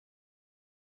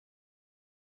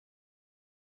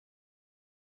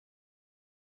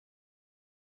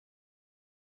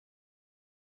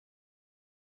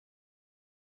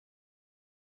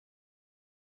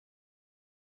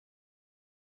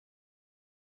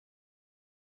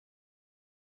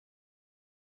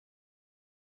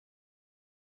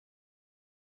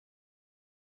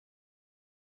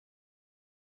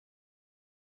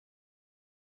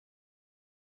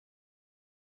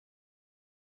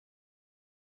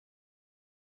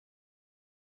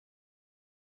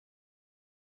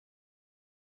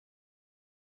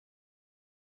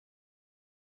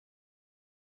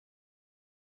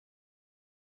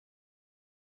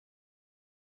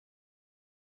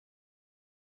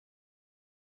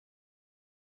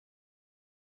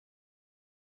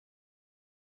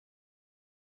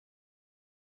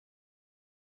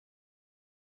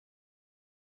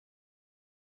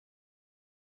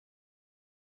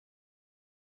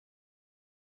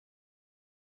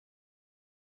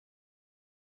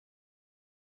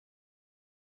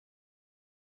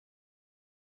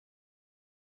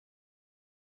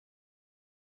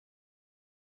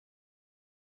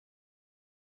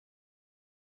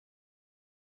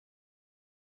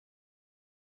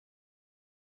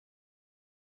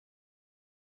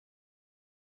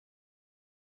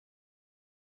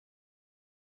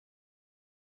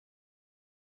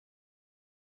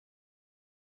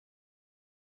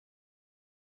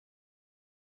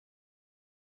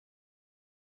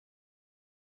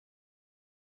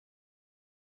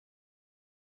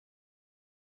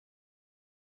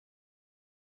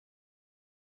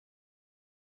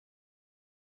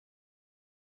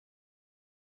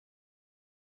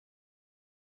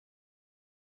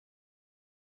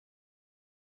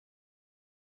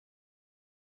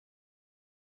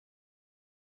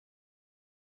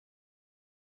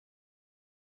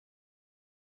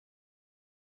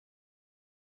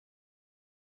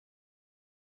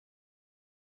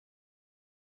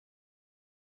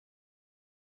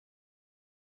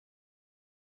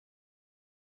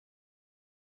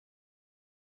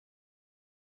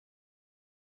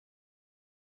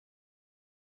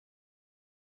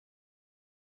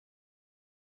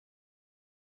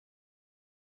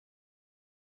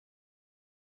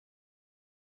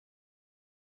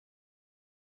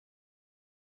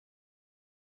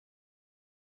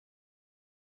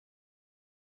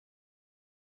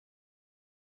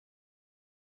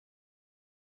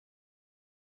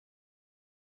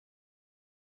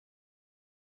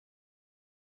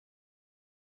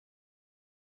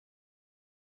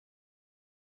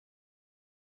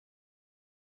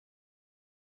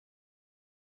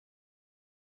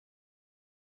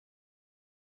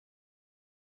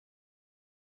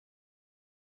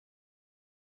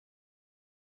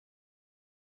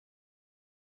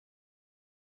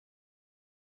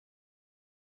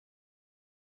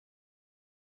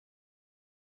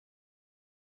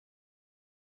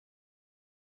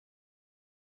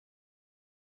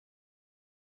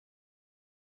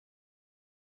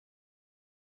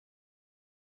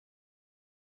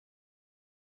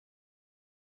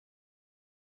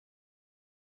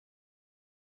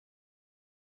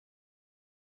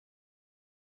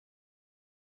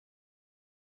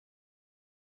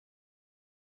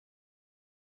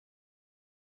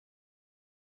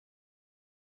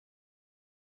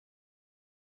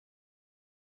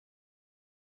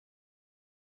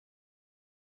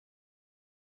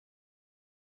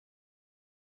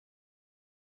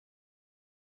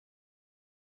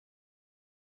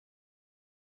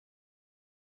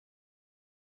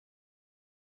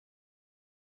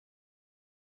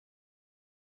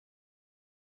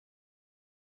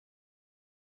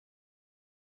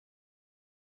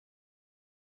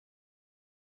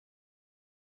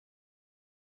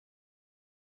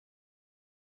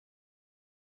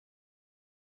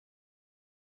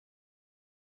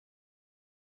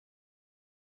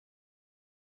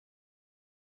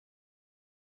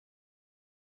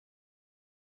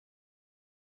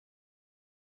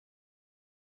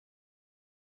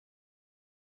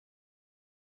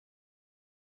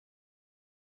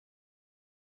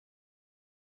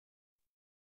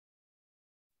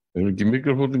ekki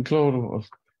mikrofóninn klár og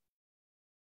allt?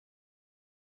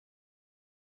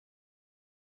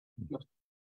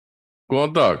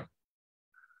 Góðan dag.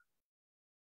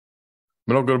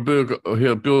 Mér langar að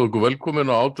bjóða okkur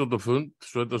velkomin á 18. fund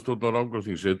sveitarstjórnar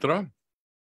Rangárþings ytra.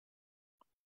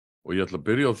 Og ég ætla að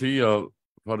byrja á því að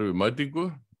fara við mætingu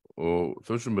og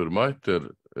þau sem eru mætt er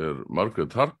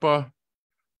Margrét Harpa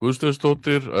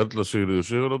Guðsteinsdóttir, Erla Sigríður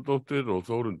Sigurðardóttir og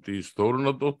Þórunn Dís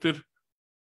Þórunardóttir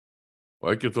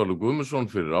og Eggert Valur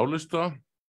Guðmundsson fyrir álista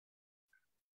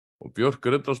og Björk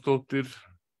Grétarsdóttir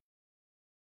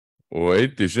og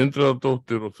Eydís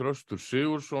Indriðadóttir og Þröstur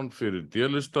Sigurðsson fyrir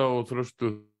D-lista og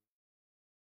Þröstur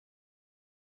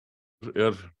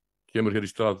kemur hér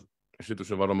í stað, situr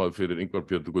sem varamaður fyrir Ingvar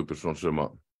Pétur Guðbjörnsson sem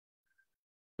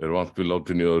er vant við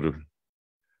látin í öðru.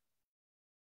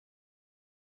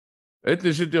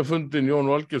 Einnig sitja fundinn Jón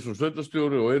Valgeirsson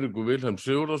sveitarstjóri og Eiríkur Vilhelm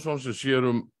Sigurðarson sem sér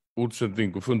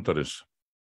útsendingu fundarins.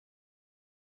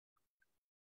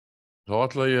 Þá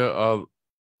ætla ég að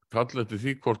kalla eftir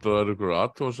því hvort að það er einhverjar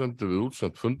athugasemdir við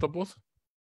útsend fundarboð.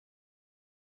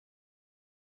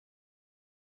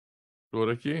 Svo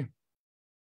er ekki.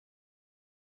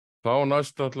 Þá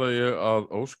næst ætla ég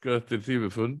að óska eftir því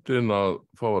við fundinn að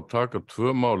fá að taka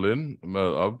 2 mál inn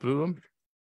með afbrigðum.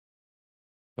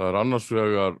 Það er annars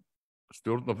vegar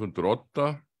stjórnarfundur 8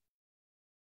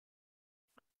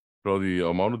 frá því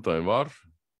á mánudaginn var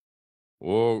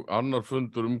og annar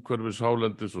fundur umhverfis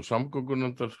hálendis og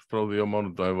samgöngunefndar frá því á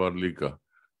mánudaginn var líka.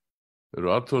 Eru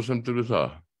athugasemdir við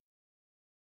það?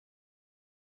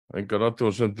 Engar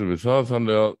athugasemdir við það,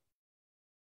 þannig að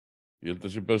ég held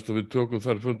að sé best að við tökum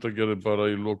þær fundargerðir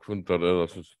bara í lok fundar eða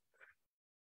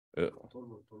já,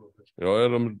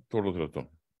 eða 12 og 13.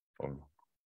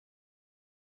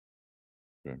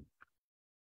 Okay.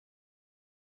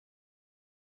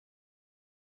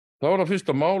 Það var það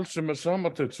fyrsta mál sem er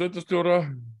samantekt sveitarstjóra,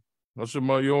 þar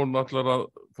sem að Jón ætlar að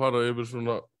fara yfir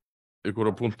svona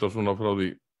einhverja punkta svona frá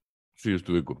því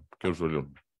síðustu viku. Gjörðu svo vel,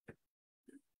 Jón.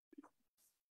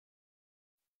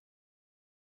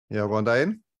 Já, góðan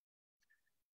daginn.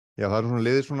 Já, það er svona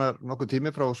liðið svona nokkuð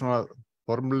tími frá svona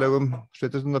formlegum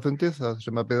sveitarstjórnarfundi, það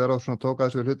sem að byggðar á svona tóka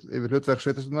þessu yfir hlutverk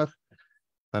sveitarstjórnar.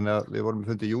 Þannig að við vorum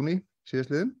með fundi í júní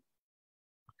síðastliðin.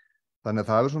 Þannig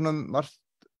að það hefur svona margt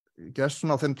gerst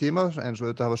svona á þeim tíma, eins og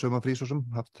auðvitað hafa sumarfrí svo sem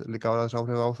haft líka aðeins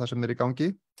áhrif á það sem er í gangi,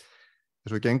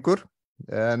 eins og gengur.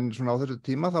 En svona á þessu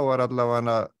tíma þá var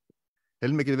allavega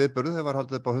heilmikið viðburður, þegar var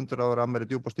haldið upp á 100 ára afmæli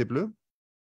Djúpástíflu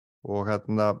og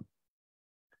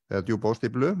eða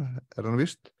Djúpástíflu hann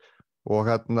víst, og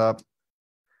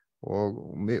og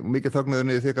mikið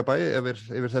þögnuðunni í Þykabæ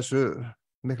yfir þessu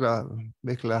mikla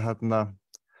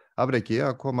afreki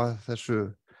að koma þessu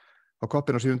á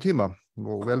koppinn á sínum tíma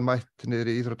og vel mætt niður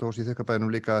í íþróttahús í Þykkabænum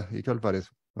líka í kjölfarið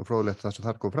og fróðlegt það sem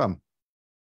þar kom fram.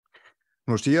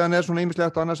 Nú síðan er svona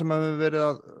ýmislegt annað sem hefur verið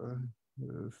að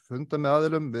funda með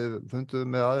aðilum, við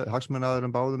fundum með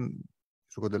hagsmunaaðilum báðum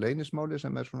svo kvöldu leynismáli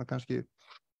sem er svona kannski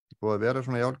búið að vera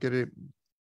svona í álgeri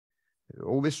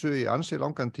óvissu í ansi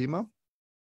langan tíma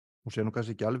og sé nú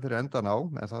kannski ekki alveg fyrir endan á,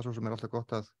 en það svo sem er alltaf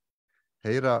gott að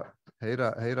heyra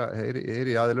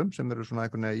í aðilum sem eru svona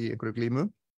í einhverju glímu.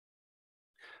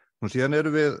 Nú síðan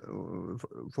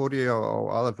fór ég á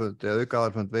aðalfund eða auka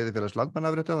aðalfund veiðifélags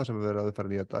landmannaafrétta þar sem við verðum að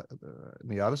uppfæra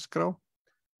nýja arðskrá.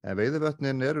 En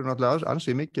veiðivötnin eru náttúrulega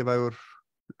ansi mikilvægur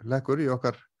hlekkur í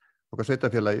okkar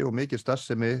sveitarfélagi og mikið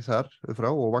starfsemi þar frá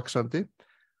og vaxandi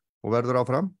og verður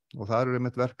áfram. Og það eru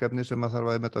einmitt verkefni sem að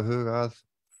þarf að huga að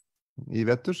í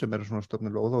vetur sem eru svona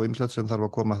stofnun lóða og ýmislegt sem þarf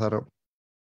að koma þar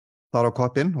á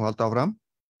koppinn og halda áfram.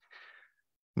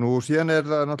 Nú síðan er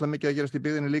það náttúrulega mikið að gerast í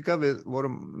byggðinni líka. Við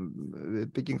vorum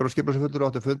byggingar og skipulagsfulltrúar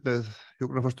áttu fund með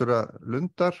hjúkrunarforstjóra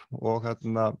Lundar og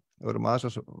vorum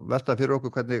aðeins að velta fyrir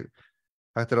okkur hvernig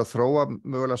hægt er að þróa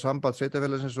mögulega samband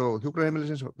sveitarfélagsins og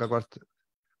hjúkrunarheimilisins gagnvart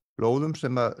lóðum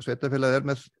sem að sveitarfélagið er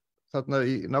með þarna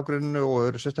í nágrenninu og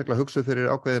eru sérstaklega hugsuð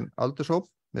fyrir ákveðin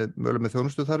aldurshóp mögulega með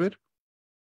þjónustuþarfir.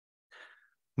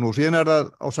 Nú síðan er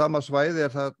það á sama svæði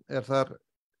er þar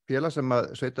félag sem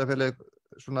að sveitarfélagið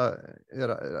svona er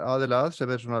aðili að sem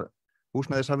er svona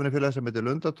húsnæðissamvinnufélag sem heitir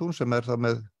Lundatún sem er það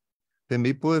með 5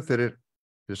 íbúðir fyrir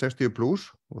 60 plus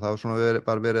og það var svona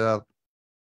bara verið að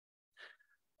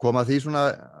koma því svona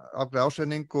ákveð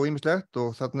ásending og ýmislegt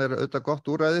og þarna er auðvitað gott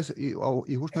úrræðis í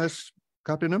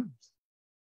húsnæðiskaplinum.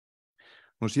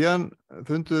 Nú síðan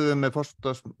funduðum við með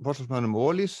forsvarsmönnum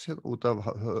Ólís út af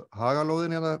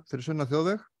Hagalóðin hérna fyrir sunnan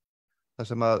þjóðveg þar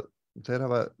sem að þeir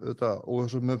hafa auðvitað og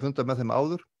þessum við fundað með þeim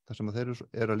áður þar sem að þeir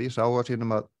eru að lýsa áhuga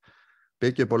sínum að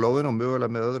byggja upp á lóðinu og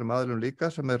mögulega með öðrum aðilum líka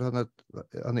sem eru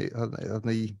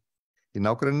þarna í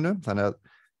nágrenninu. Þannig að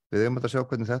við eigum að sjá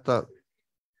hvernig þetta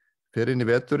fer inn í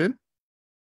veturinn.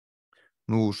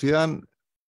 Nú síðan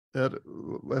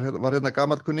var hérna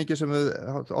gamall kunningi sem við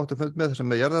áttum fund með sem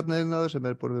jarðefnaiðnaður sem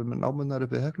borið með námunnar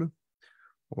upp við Heklu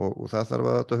og það þarf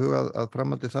að huga að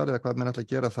framhaldi þar eða hvað menn ætla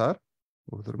að gera þar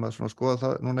og við þurfum að svona skoða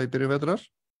það núna í byrjun vetrar.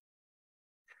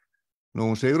 Nú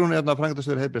Sigrún hérna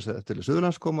framkvæmdastjóri heilbrigðiseftirlits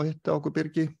Suðurlands kom og hitti okkur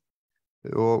Birgi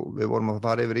og við vorum að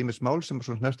fara yfir ýmis mál sem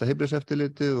svona snerta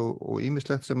heilbrigðiseftirlitið og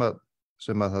ýmislegt sem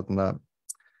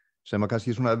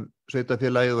kannski svona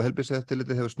sveitarfélagið og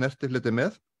heilbrigðiseftirlitið hefur snertiflitið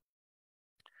með.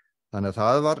 Þannig að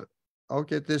það var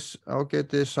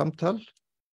ágætis samtal.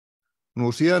 Nú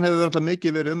síðan hefur alltaf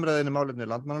mikið verið umræðinni málefni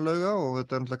landmannalauga og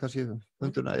þetta alltaf kannski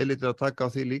fundurna eilítið að taka á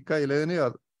því líka í leiðinni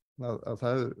að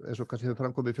það eins og kannski hefur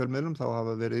framkomið í fjölmiðlum þá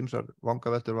hafa verið ýmsar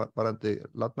vangaveltur varðandi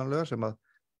landmannalauga sem að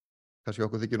kannski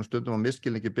okkur þykir stundum á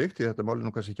misskilningi byggt því þetta máli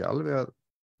nú kannski ekki alveg að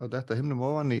detta himnum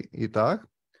ofan í dag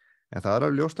en það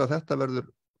alveg ljóst að þetta verður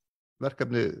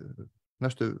verkefni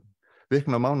næstu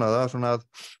vikna og mánaða svona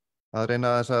að reyna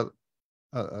þess að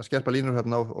skerpa línur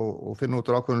hérna og finna út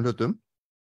úr ákveðnum hlutum.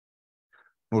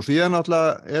 Nú síðan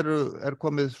alltaf er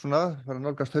komið svona, fara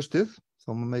nálgast haustið, þá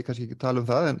má maður kannski ekki tala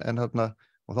það, en hérna,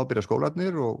 og þá byrja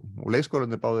skólarnir og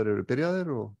leikskólarnir báðir eru byrjaðir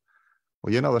og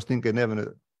ég náði að stinga í nefinu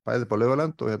bæði upp á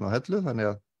Laugaland og hérna á Hellu, þannig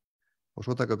að, og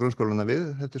svo taka grunnskólana við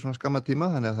eftir svona skamma tíma,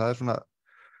 þannig að það svona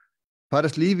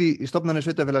farist líf í stofnanir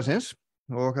sveitarfélagsins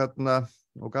og hérna,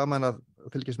 og gaman að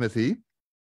fylgjast með því.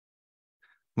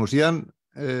 Nú síðan,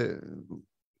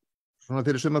 svona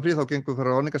fyrir sumarfrí þá gengum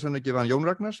fyrir ráðningarsamningi við Jón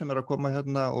Ragnar sem að koma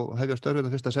hérna og hefja störf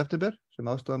 1. september sem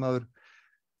aðstofamaður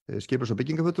skipulags- og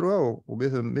byggingafulltrúa og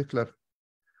við höfum miklar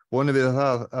vonir við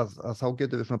það að þá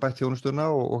getum við svona bætt þjónustuna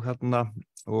og hérna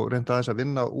og reynda aðeins að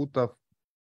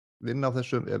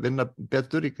vinna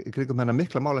betur í kringum hennar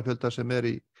mikla málafjölda sem í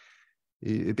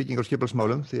byggingar- og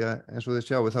skipulagsmálum því að eins og þið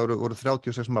sjáu þá voru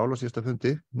 36 mál á síðasta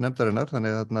fundi nefndarinnar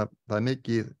þannig að þarna það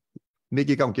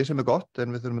mikið í gangi sem gott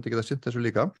en við þurfum að geta sinnt þessu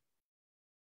líka.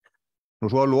 Nú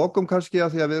svo að lokum kannski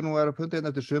að því að við nú erum að funda hérna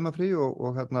eftir sumarfrí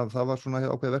og hérna það var svona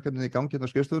ákveðið verkefnið í gangi hérna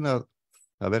á skrifstofunni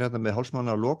að vera hérna með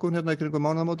hálfsmánaðar lokun hérna í kringum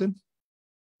mánaðamótin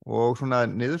og svona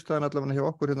niðurstaðan allavega hjá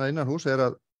okkur hérna innan hús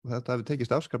að þetta hafi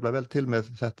tekist afskaplega vel til með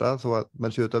þetta þó að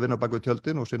menn séu þetta að vinna bak við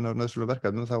tjöldin og sinna nauðsynlegum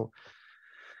verkefnum þá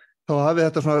hafi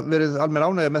þetta svona verið almenn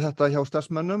ánægja með þetta hjá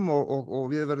starfsmönnum og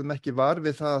við verðum ekki var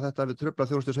við það að þetta hafi truflað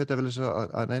þjónustu sveitarfélags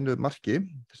að einu marki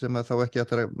sem að þá ekki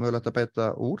ætti mögulegt að bæta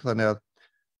úr þannig að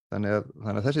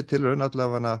þessi tilraun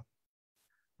allavega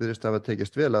virðist hafa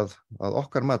tekist vel að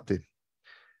okkar mati.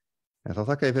 En þá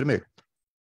þakka ég fyrir mig.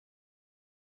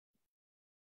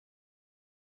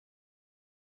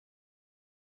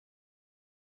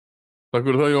 Takk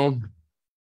fyrir það, Jón.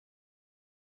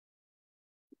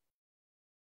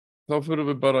 Þá förum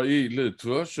við bara í lið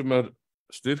 2 sem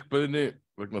styrkbeiðni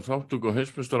vegna þátttöku á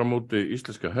heimsmeistaramóti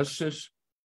íslenska hestsins.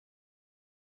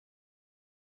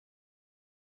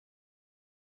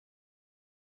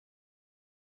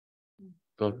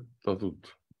 Það út.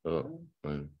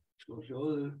 Sko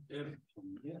hljóður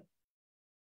svona hér.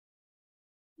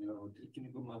 Já,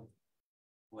 tilkynningum að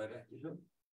hún ekki hljóð.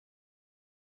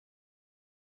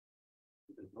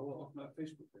 Þetta prófa að opna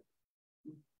Facebook.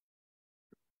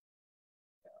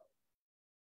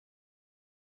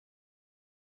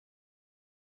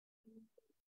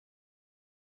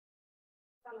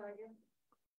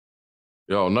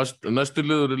 Já, næsti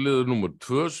liður liður númer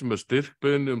 2 sem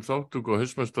styrkbeiðni þátttöku á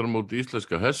heimsmeistaramóti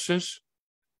íslenska hestsins.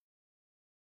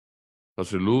 Þar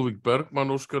sem Lúðvík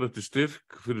Bergmann óskar eftir styrk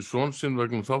fyrir son sinn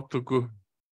vegna þátttöku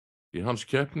í hans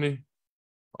keppni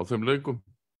á þeim leikum.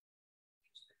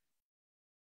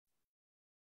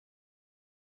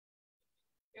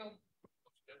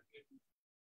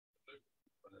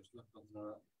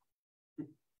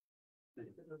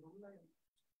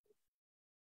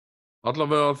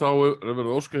 Allavega þá verið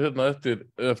óskað hérna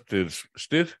eftir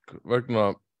styrk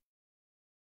vegna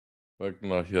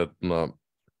hérna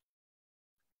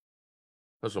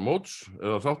þessa móts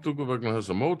eða þátttöku vegna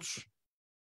þessa móts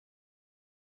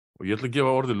og ég ætla að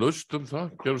gefa orðið laust það,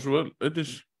 gerðu svo vel,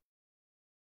 Eydís.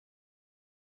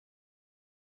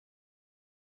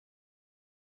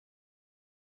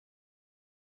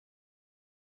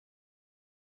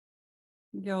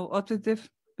 Já, oddviti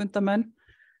fundamenn.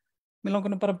 Mér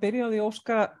langar nú bara að byrja á því að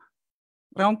óska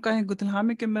Rangæingu til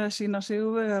hamingju með sína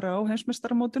sigurvegara á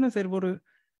heimsmeistaramótinu. Þeir voru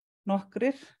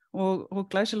nokkrir og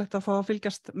glæsilegt að fá að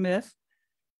fylgjast með.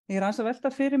 Ég er aðeins að velta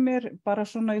fyrir mér bara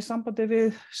svona í sambandi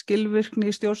við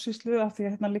skilvirkni í stjórnsýslu af því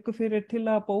að hérna liggur fyrir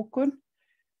tillaga bókun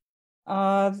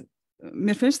að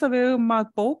mér finnst að við eigum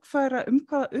að bókfæra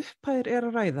hvaða upphæðir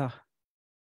að ræða.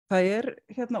 Það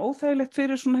hérna óþægilegt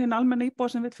fyrir svona hinn almenna íbúa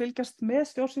sem vill fylgjast með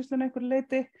stjórnsýslunni einhverju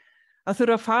leyti að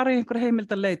þurfa að fara í einhverja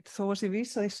heimildaleit þó að sé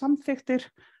vísað í samþykktir,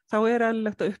 þá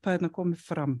eðlilegt að upphæðirnar komi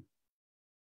fram.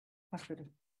 Takk fyrir.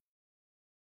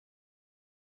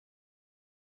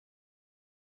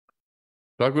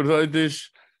 Takk fyrir það, Eydís.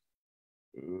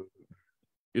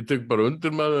 Ég tek bara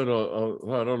undir með þér að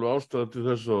það alveg ástæða til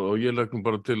þess og ég legg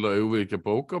bara til að eigum við ekki að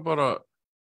bóka bara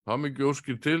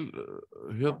hamingjuóskir til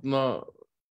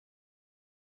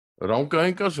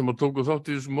rangæðinga sem að tóku þátt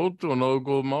í þessu móti og náðu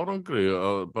góðum árangri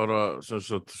að bara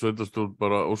sveitarstjórn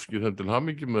bara óskir þeim til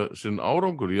hamingju með sinn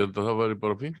árangur. Ég held að það væri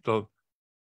bara fínt að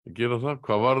gera það.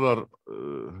 Hvað varðar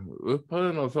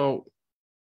upphæðina þá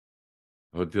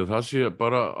veit ég að það sé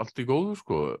bara allt í góðu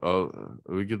sko að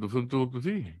við getum fundið út úr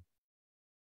því.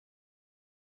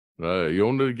 Nei,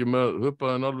 Jón ekki með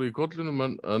upphæðin alveg í kollinum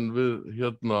en við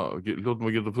hljótum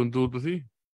að geta fundið út úr því.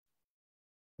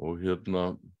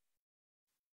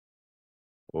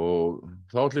 Og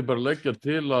þá ætlum ég bara að leggja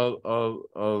til að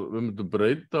við myndum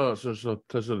breyta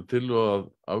þessari tillögu að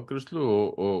afgreiðslu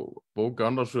og bóka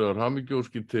annars vegar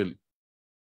hamingjuóskir til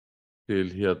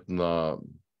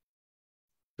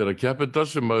þeirra keppenda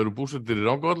sem eru búsettir í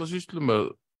Rangárvallasýslu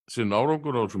með sinn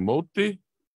árangur á þessu móti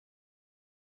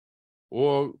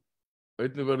og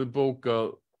einnig verður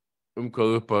bókað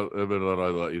hvað uppar er verið að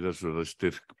ræða í þessu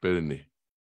styrkbeiðni.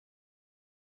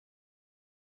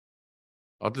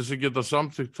 Allir sem geta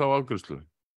samþykkt þá afgreiðslu.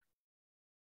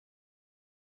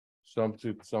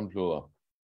 Samþykkt samhljóða.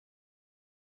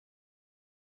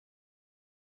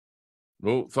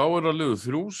 Nú, þá er að liður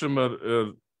 3 sem er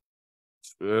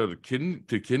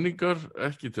til kynningar,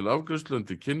 ekki til afgreiðslu en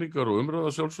til kynningar og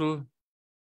umræða sjálfsögðu.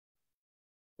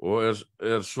 Og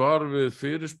er svar við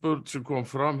fyrirspurn sem kom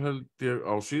fram held ég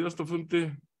á síðasta fundi.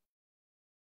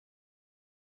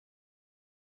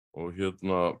 Og ég held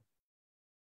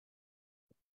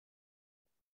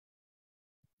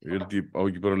ég á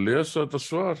ekki bara að lesa þetta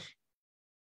svar.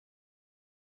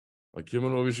 Það kemur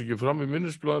nú að vísu ekki fram í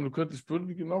minnisblaðinu hvernig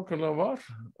spurningin nákvæmlega var.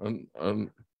 En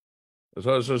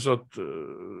það er sem sagt,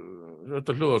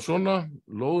 þetta hljóðar svona,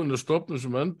 lóðin er stofnun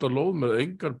sem endar lóð með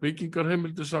engar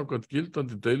byggingarheimildir samkvæmt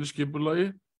gildandi deiliskipulagi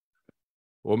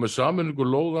og með sameiningu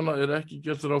lóðana er ekki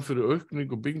gert ráð fyrir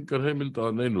aukningu byggingarheimilda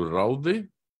að neinu ráði.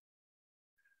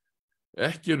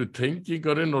 Ekki eru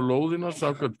tengingar inn á lóðina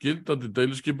samkvæmt gildandi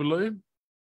deiliskipulagi.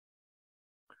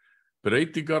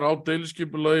 Breytingar á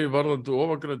deiliskipulagi varðandi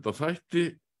ofangreinda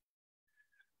þætti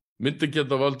myndi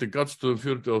geta valdið gagnstöðum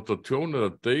 48 tjón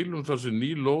eða deilum þar sem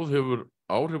ný lóð hefur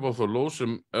áhrif á þá lóð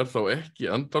sem er þá ekki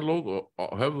endarlóð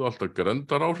og hefðu alltaf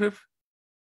grendaráhrif.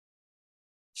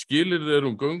 Skilyrði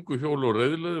eru göngu, hjól og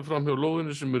reiðleiðir fram hjá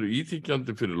lóðinni sem eru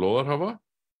íþykjandi fyrir lóðarhafa.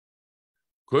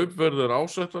 Kaupverð er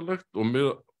ásættanlegt og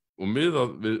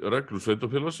miðað við reglur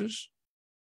sveitarfélagsins.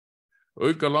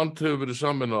 Auka land hefur verið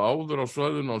sameinað áður á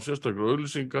svæðinu án sérstakrar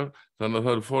auglýsingar þannig að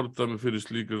það eru fordæmi fyrir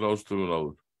slíkri ráðstöfun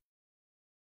áður.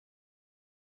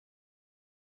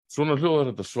 Svona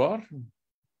hljóðar þetta svar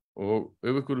og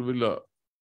ef ykkur vilja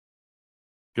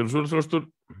gera svöruþröstur.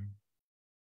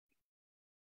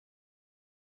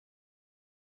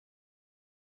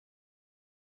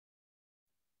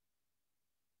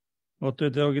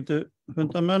 Oddviti ágætu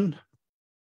fundarmenn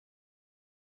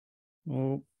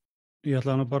og ég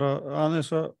ætla nú bara aðeins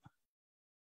að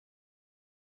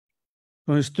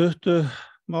í stuttu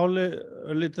máli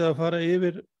lítið að fara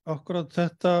yfir akkurat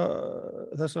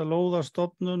þessa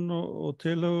lóðarstofnun og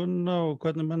tilhögunina og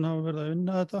hvernig menn hafa verið að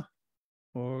vinna þetta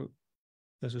og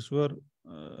þessi svör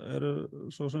eru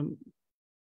svo sem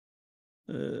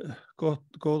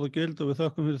góð og gild og við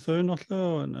þökkum fyrir þau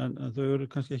náttúrulega en þau eru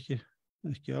kannski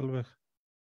ekki alveg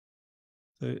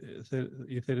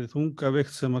í þeirri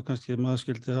þungavikt sem að kannski maður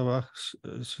skildi hafa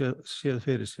séð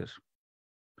fyrir sér.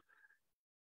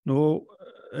 Nú,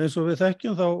 eins og við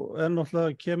þekkjum þá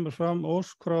náttúrulega kemur fram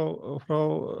ósk frá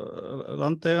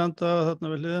landeiganda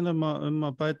þarna við hliðina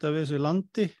að bæta við sig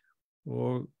landi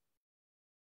og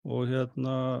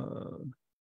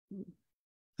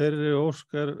þeirri ósk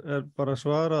er bara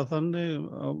svarað þannig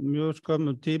á mjög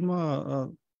skömmum tíma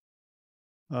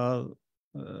að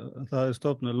það er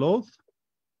stofnuð lóð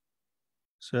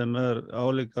sem er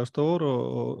álíka stór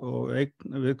og eign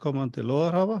viðkomandi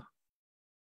lóðarhafa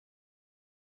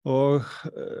og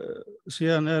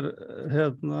síðan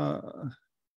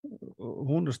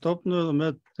hún er stofnuð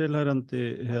með tilheyrandi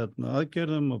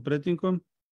aðgerðum og breytingum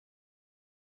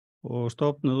og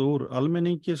stofnuð úr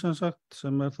almenningi sem sagt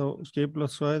sem er þá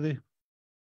skipulagt svæði,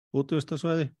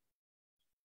 útivistarsvæði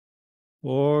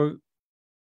og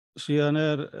síðan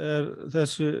er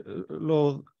þessi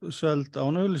lóð seld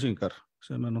án auglýsingar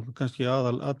sem er náttúrulega kannski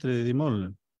aðalatriðið í málinu.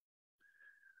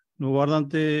 Nú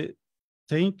varðandi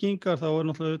tengingar þá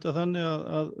náttúrulega auðvitað þannig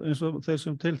að eins og þeir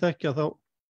sem til þekkja þá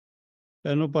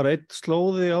nú bara einn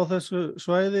slóði á þessu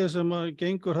svæði sem að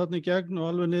gengur hann í gegn og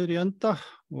alveg niður í enda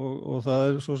og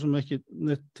það svo sem ekki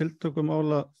neitt tiltökumál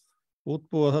að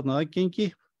útbúa þarna aðgengi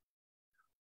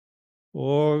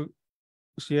og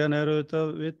síðan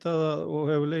auðvitað vitað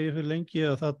og hefur legið fyrir lengi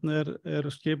að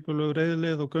þarna skipulög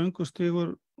reiðleið og göngustígur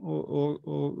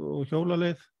og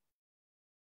hjólaleið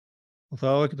og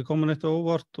það á ekki að koma neitt á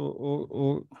óvart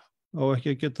og á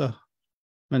ekki að geta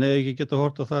menn eða ekki geta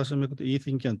hort á það sem eitthvað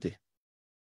íþyngjandi.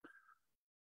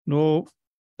 Nú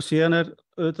síðan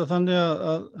auðvitað þannig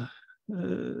að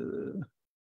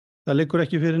það liggur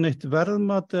ekki fyrir neitt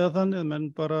verðmat eða þannig, menn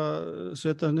bara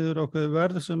setja niður ákveðið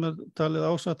verð sem talið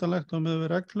ásættanlegt og með við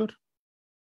reglur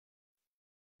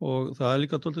og það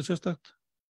líka dálítið sérstakt.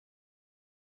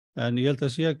 En ég held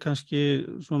að sé kannski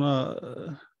svona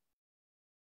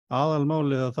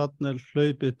aðalmálið að þarna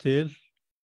hlaupið til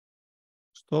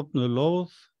stofnuð lóð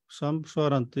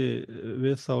samsvarandi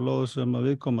við þá lóð sem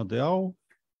að viðkomandi á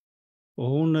og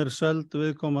hún seld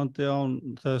viðkomandi án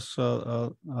þess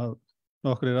að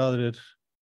nokkrir aðrir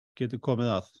geti komið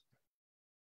að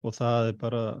og það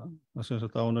bara sem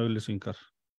sagt án auglýsingar.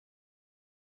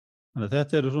 Þannig að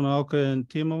þetta svona ákveðin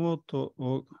tímamót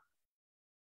og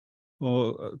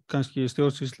kannski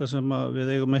stjórnsýsla sem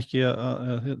við eigum ekki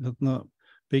að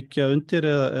byggja undir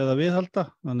eða viðhalda.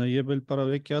 Þannig að ég vil bara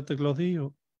vekja athygli á því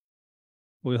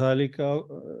og það líka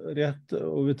rétt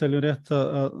og við teljum rétt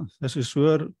að þessi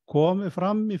svör komi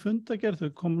fram í fundargerð.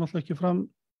 Þau komu náttúrulega ekki fram,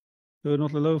 þau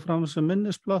náttúrulega lögðu fram sem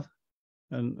minnisblað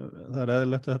en það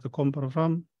eðlilegt að þetta kom bara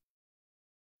fram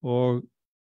og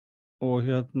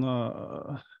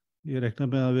ég reikna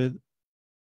með að við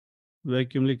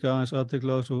vekjum líka aðeins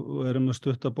athygli á þessu og erum að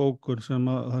stutta bókur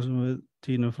þar sem við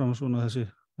tínum fram svona þessi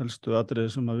helstu atriði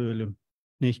sem við viljum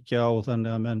hnykkja á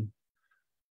þannig að menn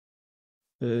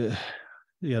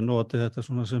noti þetta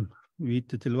svona sem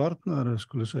víti til varnar,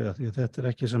 skulle segja, því að þetta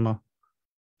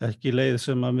ekki leið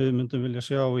sem að við myndum vilja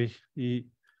sjá í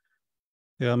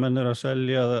þegar menn að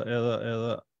selja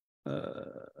eða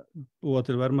búa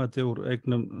til verðmæti úr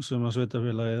eignum sem að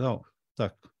sveitarfélagið á.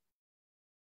 Takk.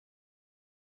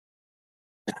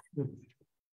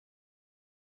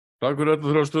 Takk fyrir þetta,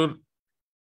 Þröstur.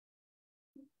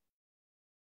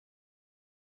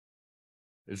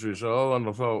 Eins og ég sagði áðan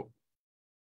og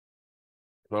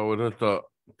þá þetta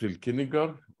til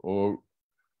kynningar og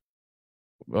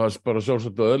það bara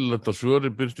sjálfsagt að eðlilegt að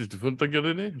svörin birtist í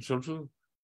fundargerðinni, sjálfsagt.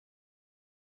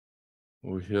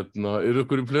 Og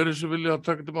ykkur í fleiri sem vilja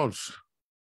taka til máls?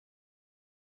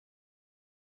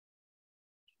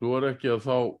 Svo ekki að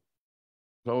þá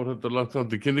þetta lagt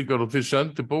það til kynningar og þið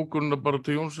sendi bókunina bara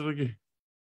til Jóns, ekki?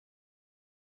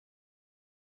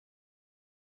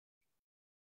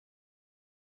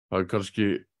 Það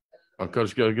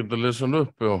kannski að geta að lesa hann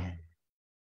upp, já.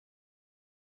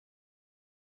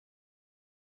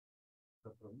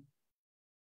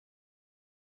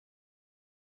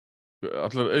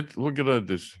 Allar einn, þú gerir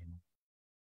þetta.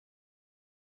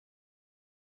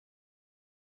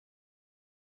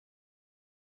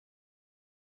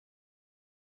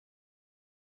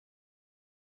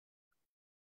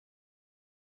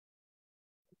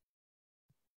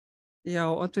 Já,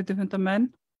 oddviti fundarmenn.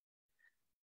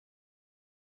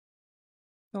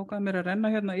 Tókaði mér að renna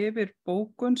hérna yfir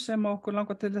bókun sem okkur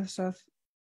langar til þess að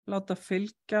láta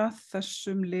fylgja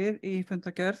þessum lið í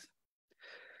fundargerð.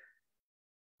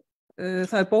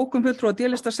 Það bókun fulltrúa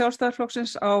D-lista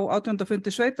Sjálfstæðisflokksins á 18.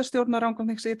 fundi sveitarstjórnar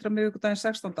Rangárþings ytra miðvikudaginn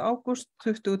 16. ágúst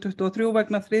 2023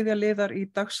 vegna 3. liðar í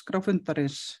dagskrá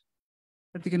fundarins.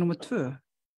 Er þetta ekki númer 2?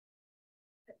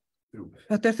 3.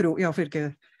 Þetta 3, já,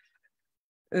 fyrirgefið.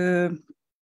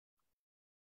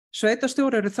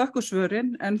 Sveitarstjórar eru þökkuð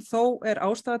svörin en þó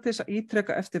ástæða til þess að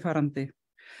ítreka eftirfarandi.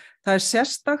 Það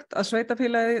sérstakt að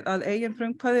sveitarfélagið að eigin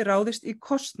frumkvæði ráðist í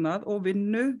kostnað og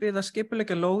vinnu við að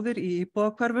skipuleggja lóðir í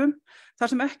íbúðahverfum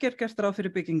þar sem ekki gert ráð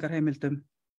fyrir byggingarheimildum.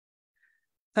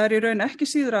 Það í raun ekki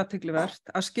síður athyglivert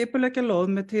að skipuleggja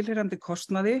lóð með tilheyrandi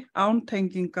kostnaði án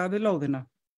tenginga við lóðina.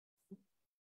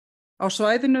 Á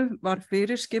svæðinu var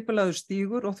fyrir skipulagður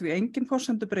stígur og því engin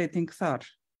forsendubreyting þar.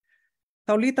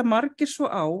 Þá líta margir svo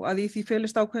á að í því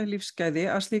felist ákveðin lífsgæði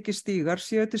að slíkir stígar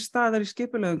séu til staðar í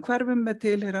skipulögðum hverfum með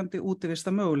tilheyrandi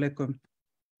útivistarmöguleikum.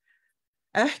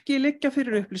 Ekki liggja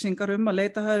fyrir upplýsingar að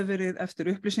leita hafi verið eftir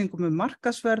upplýsingum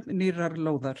markaðsverð nýrrar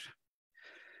lóðar.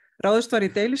 Ráðist var í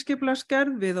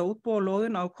deiliskipulagsgerð við að útbúa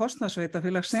lóðin á kostnað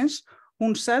sveitarfélagsins,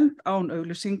 hún seld án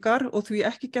auglýsingar og því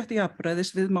ekki gætt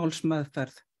jafnræðis við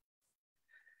málsmeðferð.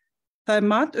 Það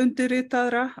mat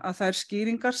undirritaðra að þær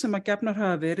skýringar sem að gefnar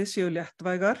hafa verið séu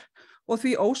léttvægar og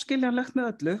því óskiljanlegt með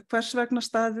öllu hvers vegna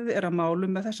staðið að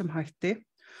málum með þessum hætti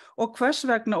og hvers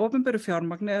vegna opinberu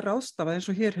fjármagni ráðstafað eins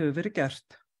og hér hefur verið gert.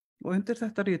 Og undir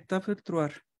þetta rita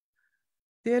fulltrúar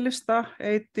D-lista,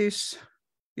 Eydís,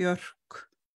 Björk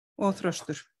og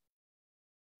Þröstur.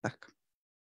 Takk.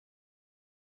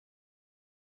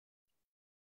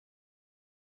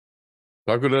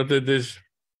 Takk fyrir þetta, Eydís.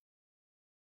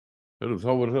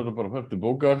 Þá verður þetta bara fært til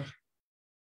bókar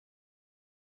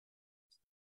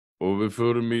og við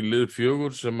förum í lið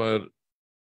 4 sem er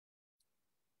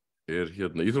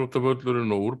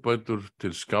íþróttavöllurinn og úrbætur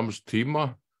til skamms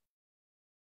tíma.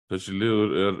 Þessi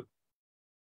liður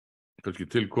kannski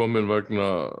tilkominn vegna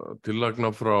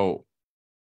tillagna frá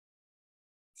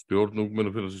stjórn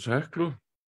Ungmennafélagsins Heklu,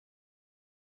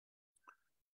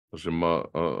 þar sem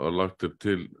að lagt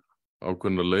til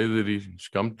ákveðna leiðir í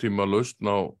skammtíma lausn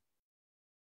á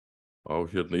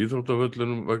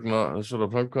íþróttavöllunum vegna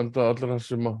þessara framkvæmda allra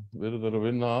sem verið að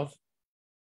vinna að.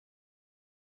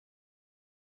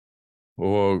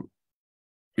 Og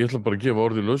ég ætla bara að gefa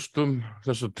orði laust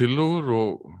þessar tillögur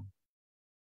og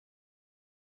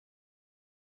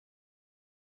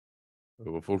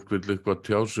ef fólk vill eitthvað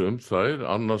tjá sig þær,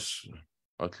 annars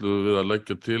ætlum við að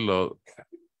leggja til að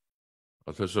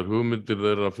þessar hugmyndir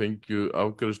þeirra fengju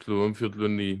afgreiðslu og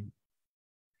umfjöllun í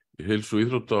heilsu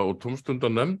íþrótta- og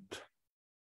tómstundanefnd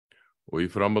og í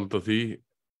framhaldi af því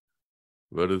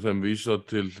verði þeim vísað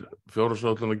til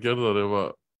fjárhagsáætlanagerðar ef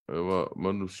að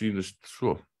mönnum sýnist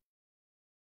svo.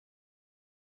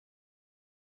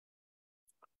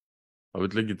 Það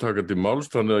vill ekki taka til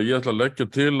máls, þannig að ég ætla að leggja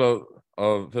til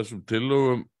að þessum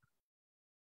tillögum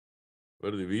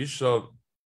verði vísað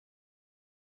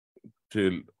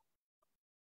til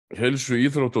heilsu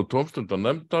íþrótta- og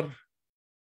tómstundanefndar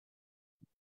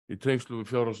í tengslu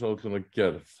við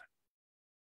fjárhagsáætlanagerð.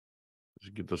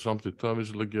 Þessi geta samþykkt það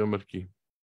vissulega gefa merki.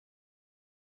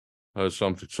 Það er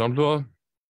samþykkt samhljóða.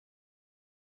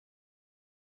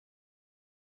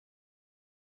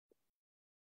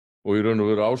 Og í raun og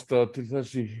veru ástæða til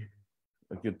þess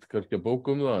ekki kannski að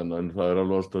bóka það, en það er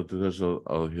alveg ástæða til þess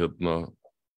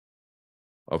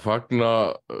að fagna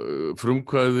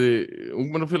frumkvæði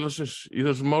Ungmennafélagsins í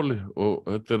þessu máli og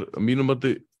þetta er að mínum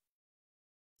mati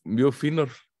mjög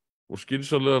fínar og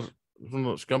skynsamlegar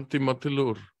svona skammtíma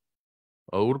tillögur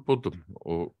að úrbótum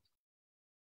og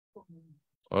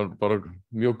það er bara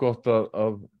mjög gott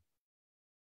að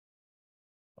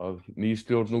ný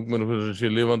stjórn Ungmennafélagsins sé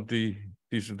lifandi í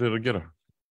því sem þeir að gera.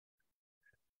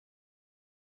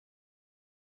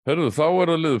 Þá er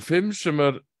það liður 5 sem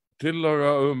er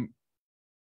tillaga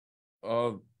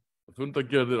að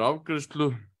fundargerðir afgreiðslu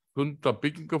funda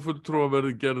byggingafulltrúa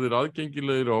verði gerðir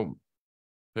aðgengilegir á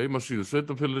heimasíðu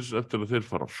sveitarfélagsins eftir að þeir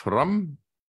fara fram.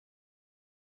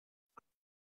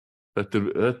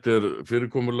 Þetta er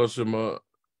fyrirkomulag sem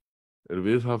er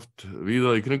viðhaft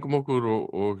víða í kringum okkur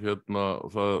og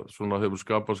það svona hefur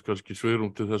skapast kannski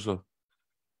svigrúm til þess að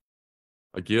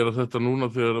gera þetta núna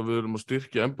þegar við erum að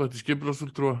styrkja embætti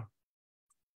skipulagsfulltrúa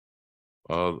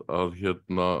að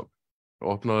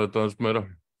opna þetta aðeins meira.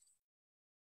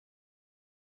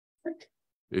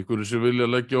 Ykkur sem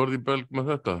vilja leggja orð í belg með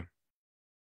þetta?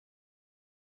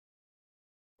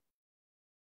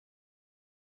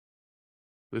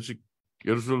 Þessi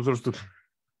gerur svo Þröstur.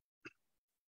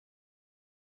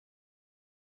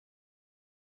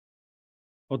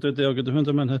 Oddviti ágætu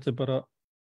fundarmenn, þetta er bara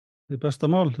því besta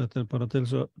mál. Þetta er bara til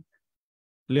þess að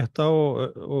létta á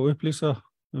og upplýsa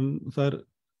þær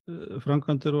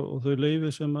framkvæmdir og þau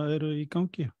leyfi sem eru í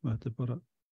gangi. Þetta er bara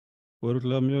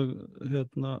örugglega mjög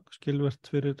skilvert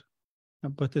fyrir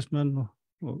embættismenn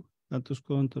og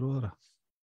endurskoðendur og aðra.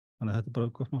 Þannig að þetta er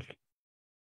bara gott mál.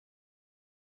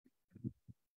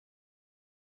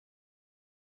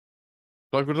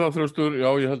 Takk fyrir það, Þröstur. Já,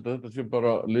 ég held að þetta sé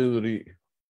bara liður í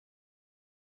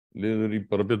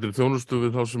bara betri þjónustu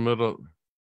við þá sem er að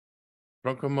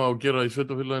framkvæma og gera í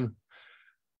sveitarfélaginu.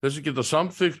 Þessi geta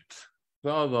samþykkt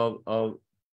það að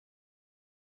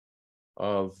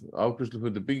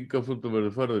afgreiðslufundir byggingarfundar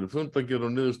verði færðir í fundargerð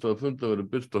og niðurstaða funda verði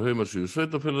birt á heimasíðu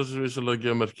sveitarfélagsins vissulega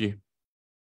gefa merki.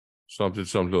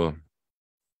 Samþykkt samhljóða.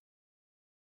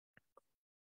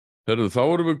 Þá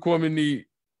erum við komin í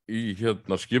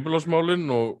skipulagsmálin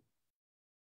og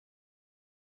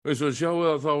eins og þið sjáu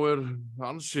að þá er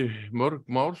ansi mörg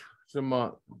mál sem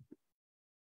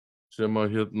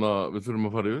við þurfum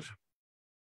að fara yfir.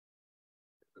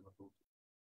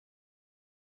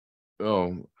 Já,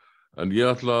 en ég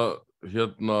ætla ef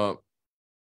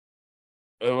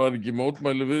það er ekki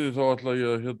mótmæli við því þá ætla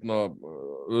ég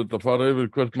auðvitað fara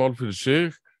yfir hvert mál fyrir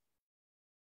sig.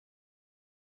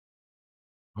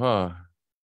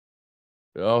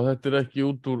 Já, þetta ekki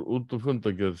út úr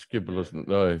fundargerð skipulags,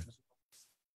 nei.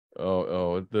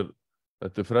 Já,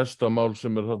 þetta frestamál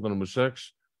sem þarna númer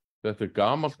 6. Þetta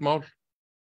gamalt mál.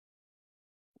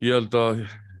 Ég held að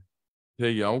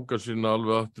þegi ánga sína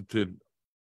alveg aftur til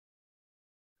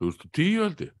 2010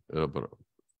 held ég, eða bara,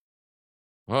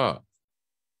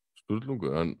 sturlungu,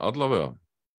 en allavega.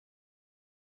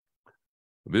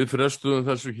 Við frestuðum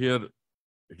þessu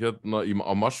hérna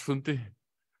á marsfundi,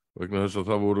 vegna þess að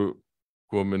það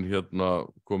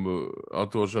komu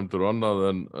athugasemdir og annað,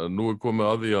 en nú komið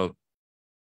að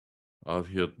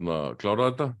því að klára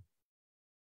þetta.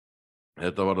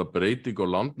 Þetta var að breyting á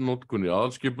landnotkun í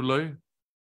aðalskipulagi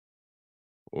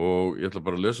og ég ætla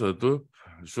bara að lesa þetta upp.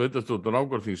 Sveitarstjórn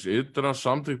Rangárþings ytra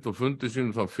samþykkt á fundi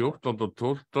sínum þann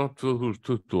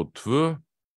 14.12.2022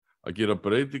 að gera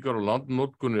breytingar á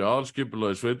landnotkun í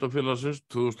aðalskipulagi sveitarfélagsins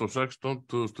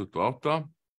 2016-2028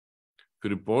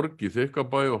 fyrir borg í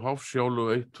Þykkabæ og Hafsjálu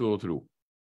 1, 2 og 3.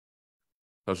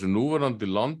 Þar sem núverandi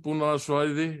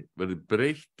landbúnaðarsvæði verði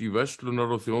breytt í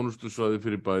verslunar- og þjónustusvæði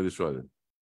fyrir bæði svæðin.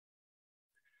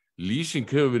 Lýsing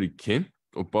hefur verið kynnt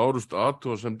og bárust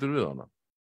athugasemdir við hana.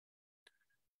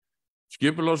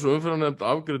 Skipulags- og umferðarnefnd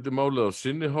afgreiddi málið af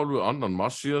sinni hálfu 2.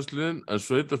 mars síðastliðinn, en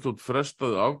sveitarstjórn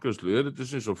frestaði afgreiðslu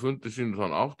erindisins á fundi sínum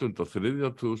þann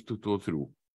 8.3.2023. Og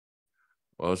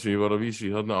það sem ég var að vísa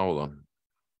í þarna áðan.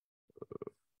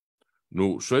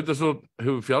 Sveitarstjórn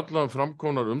hefur fjallað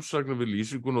framkomnar umsagnir við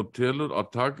lýsingun og telur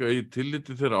að taka eigi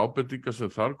tilliti þeirra ábendinga sem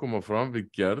þar koma fram við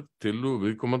gerð tillögu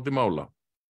viðkomandi mála.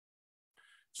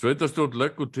 Sveitarstjórn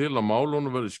leggur til að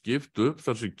málunum verði skipt upp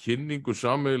þar sem kynningu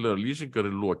sameiginlegar lýsingar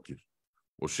er lokið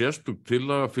og sérstök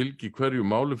tillaga fylgi hverju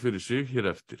máli fyrir sig hér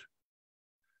eftir.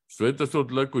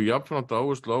 Sveitarstjórn leggur jafnframt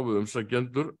áherslu á við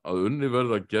umsækjendur að unnið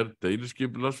verði að gerð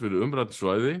deiliskipulags fyrir umrætt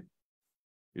svæði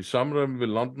í samræmi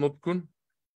við landnotkun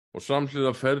og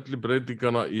samhliða ferli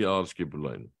breytingana í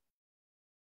aðalskipulaginu.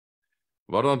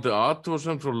 Varðandi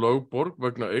athugasemd frá lögborg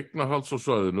vegna eignarhalds á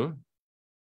svæðinu,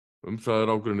 það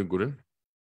er ágreiningurinn,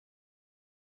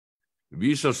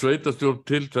 vísar sveitarstjórn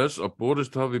til þess að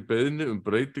borist hafi beiðni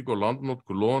breytingu á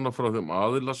landnotkun lóðanna frá þeim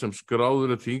aðila sem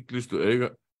skráður er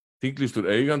þinglýstur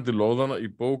eigandi lóðanna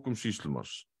í bókum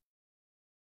sýslumanns.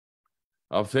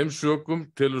 Af þeim sökum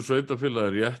telur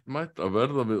sveitarfélagið réttmætt að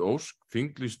verða við ósk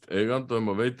þinglýst eiganda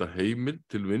að veita heimild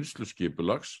til vinnslu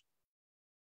skipulags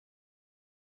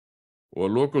og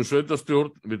að lokum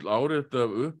sveitarstjórn vill árétta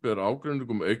ef upp er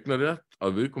ágreiningur eignarrétt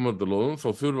að viðkomandi lóðum þá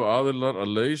þurfa aðilar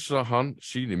að leysa hann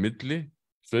sín í milli.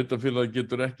 Sveitarfélagið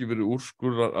getur ekki verið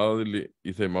úrskurðar aðili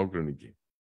í þeim ágreiningi.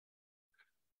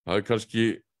 Það er kannski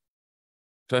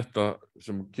þetta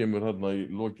sem kemur hérna í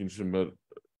lokin sem er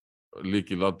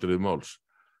lykilatriði máls.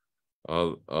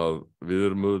 Að við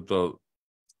erum auðvitað að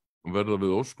verða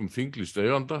við óskum þinglýst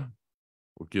eiganda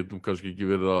og getum kannski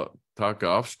ekki verið að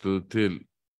taka afstöðu til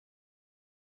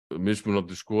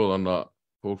mismunandi skoðana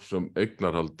fólk sem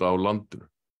eignarhalda á landinu.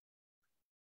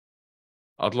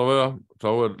 Allavega, þá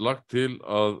er lagt til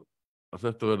að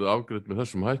þetta verði afgreitt með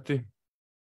þessum hætti.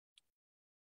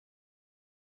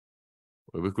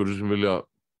 Og ef ykkur sem vilja,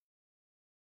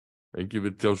 engin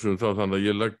vill tjá sig það, þannig að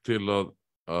ég legg til að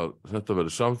þetta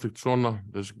verði samþykkt svona,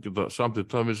 þess að geta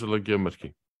samþykkt það vinsalega gefa merki.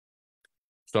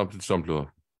 Samþykkt samhljóða.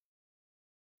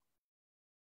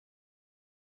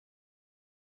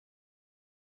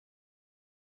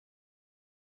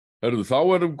 Þá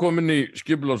erum komin í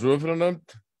skipulags- og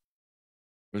umferðarnefnd.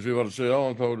 Eins og ég var að segja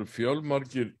áðan, þá eru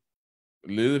fjölmargir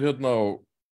liðir hérna og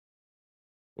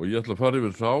ég ætla að fara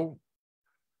yfir þá.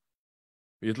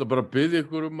 Ég ætla bara að biðja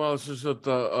ykkur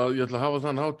að ég ætla að hafa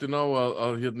þann háttinn á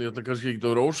að ég ætla kannski ekki að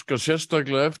vera óska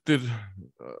sérstaklega eftir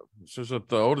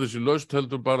að orðið sé laust,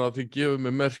 heldur bara að þið gefið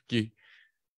mig merki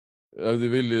ef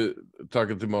þið viljið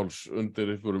taka til máls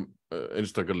undir einhverjum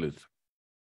einstakar lið.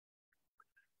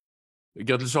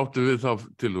 Ekki allir sáttu við það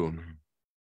tillögun.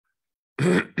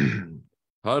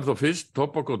 Það er þá fyrst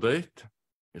toppakóta 1,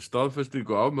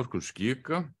 staðfestingu og afmörkun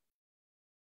skika.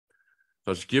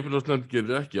 Það skipulagsnefnd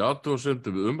gerir ekki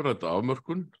athugasemdir við umrædda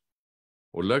afmörkun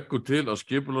og leggur til að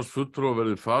skipulagsfulltrúa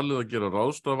verði falið að gera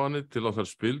ráðstafanir til að þær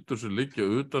spildur sem liggja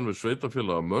utan við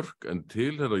sveitarfélaga mörk en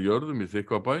tilheyra jörðum í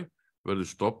Þykkvabæ verði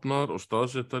stofnaðar og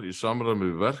staðsettar í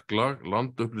samræmi við verklag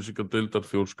landupplýsingadeildar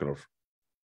þjóðskrár.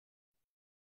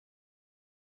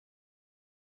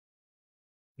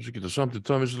 Þessi geta samþykkt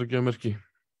það vinsalega gefa merki.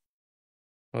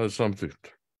 Það er samþykkt.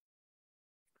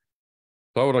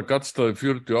 Þá er það gaddstaði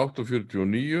 48 og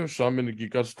 49, sameiningi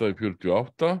gaddstaði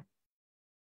 48.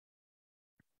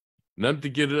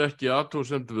 Nefndin gerir ekki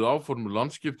athugasemdir við áformu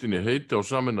landskiptin í heiti á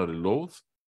sameinari lóð.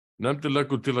 Nefndin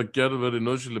leggur til að gerð verði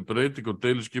nauðsynleg breyting á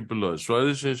deiliskipulagi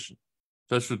svæðisins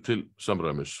þessu til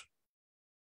samræmis.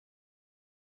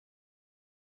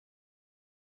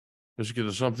 Þessi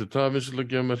geta samþykkt það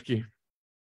vinsamlega gefa merki.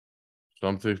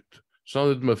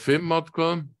 Samþykkt með 5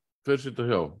 atkvæðum, hver sitja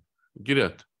hjá? Ekki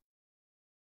rétt.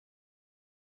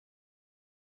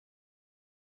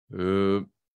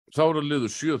 Þá er að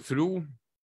liður 7.3,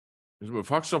 sem er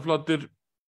faxaflatir,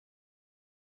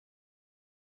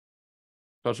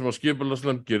 þar sem að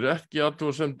skipulagsnefnd gerir ekki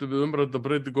athugasemdir við umrædda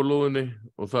breytingu á lóðinni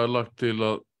og það er lagt til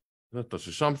að þetta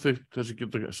sé samþykkt. Þessi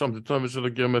geta samþykkt það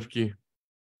vinsamlega gefa merki.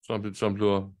 Samþykkt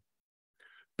samhljóða.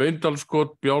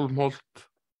 Beindalskot, Bjálmholt,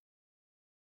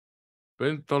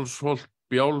 Beindalsholt,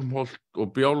 Bjálmholt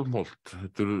og Bjálmholt.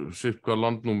 Þetta eru sitt hvað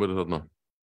landnúmerið þarna.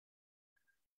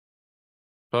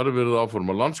 Þar er verið að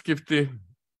áforma landskipti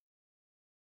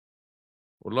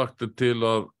og lagt til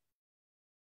að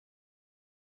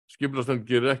skipulagsnefnd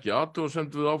gerir ekki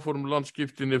athugasemd við áform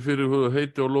landskiptinni fyrirhuguðu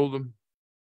heiti á lóðum.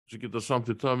 Þessi geta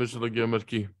samþykkt það vinsamlega gefa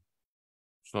merki.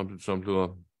 Samþykkt samhljóða.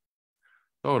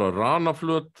 Þá er að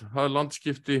Ranaflöt, það er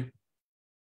landskipti.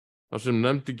 Það sem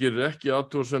nefndi gerir ekki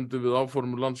athugasemdir við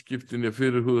áformum landskiptinni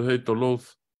fyrirhuguðu heiti á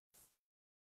lóð.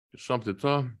 Samþykkt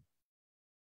það.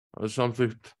 Það er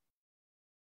samþykkt.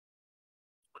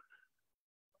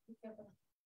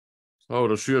 Þá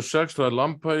er að 7.6, það er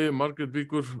Lambhagi,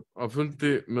 Margrét-Víkur að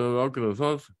fundi með að við ágreiðum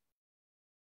það.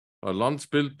 Það er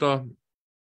Landsbylda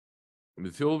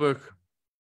við Þjóðveg.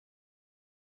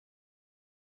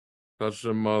 Þar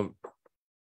sem að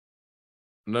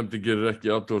nefndi gerir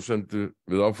ekki athugasemdir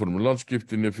við áformum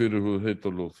landskiptinni fyrirhuguðu heiti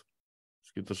á lóð.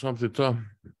 Geta samþykkt það.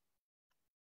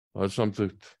 Það er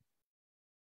samþykkt.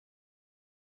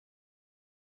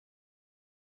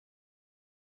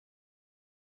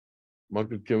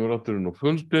 Margrét kemur aftur inn á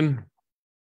fundinn.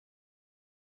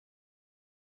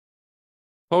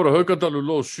 Þá er að Haukadalur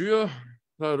lóð 7.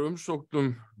 Það er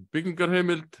umsókn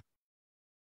byggingarheimild.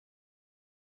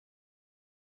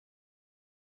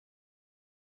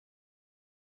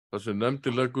 Það sem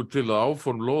nefndi leggur til að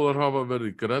áform lóðarhafa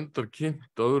verði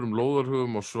grenndarkynnt öðrum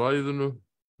lóðarhöfum á svæðinu.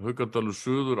 Haukadalur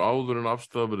suður áður en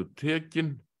afstaða verið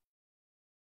tekin.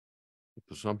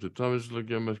 Þetta er samþykkt það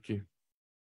vinsamlega gefa merki.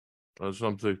 Það er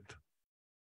samþykkt.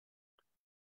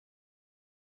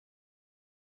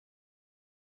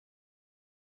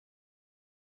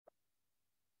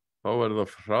 Þá er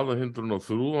það hraðahindrun á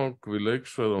Þrúðvang við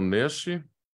leiksvæði á Nesi.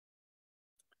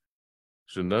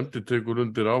 Sem nefndi tekur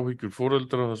undir áhyggjur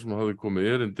foreldra þar sem hafði komið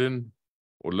erind inn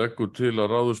og leggur til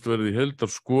að ráðist verði í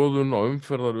heildarskoðun á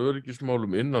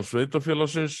umferðaröryggismálum innan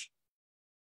sveitarfélagsins.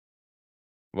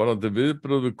 Varðandi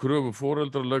viðbrögð við kröfu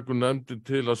foreldra leggur nefndi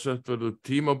til að sett verði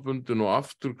tímabundin og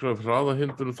afturkræf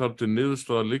hraðahindrun þar til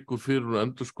niðurstaða liggur fyrir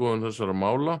endurskoðun þessara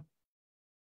mála.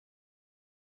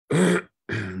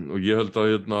 Og ég held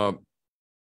að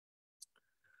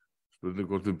spurning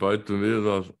hvort við bætum við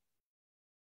að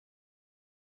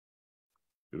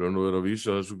í raun og veru að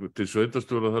vísa þessu til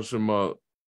sveitarstjóra þar sem að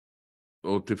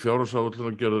og til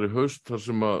fjárhagsáætlunargerðar í haust þar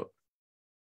sem að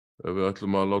ef við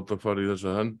ætlum að láta fara í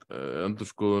þessa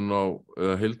endurskoðun á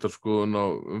eða heildarskoðun á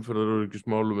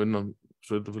umferðaröryggismálum innan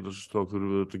sveitarfélagsins þá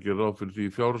þurfum við að gera ráð fyrir því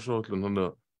í fjárhagsáætlun þannig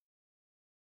að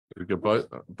er ekki að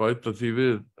bæta því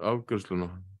við afgreiðsluna.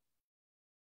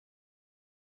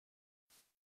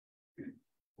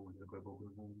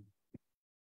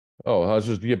 Já, það er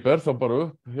sem ég ber það bara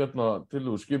upp hérna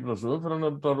tillögu skipulags- og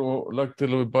umferðarnefndar og legg til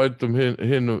að við bætum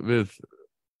hinu við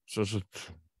sem sagt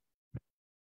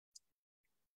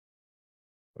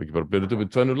og ekki bara byrja þetta upp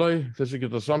í tvennu lagi. Þessi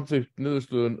geta samþykkt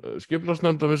niðurstöðun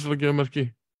skipulagsnefndar vinsamlega gefa merki.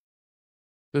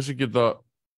 Þessi geta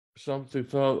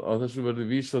samþykkt það að þessu verði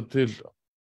vísað til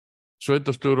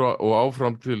sveitarstjóra og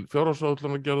áfram til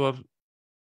fjárhagsáætlunargerðar.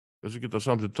 Þessi geta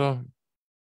samþykkt það.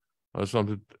 Það er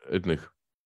samþykkt einnig.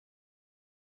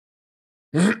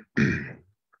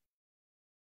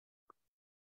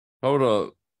 Þá er að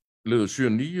liður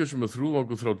 7.9 sem er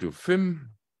Þrúðvangur 35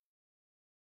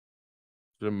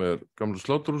 sem er gamla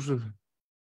sláturhúsið.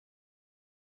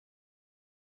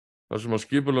 Þar sem að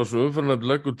skipulags- og umferðarnefnd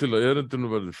leggur til að erindinu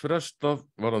verði frestað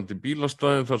varðandi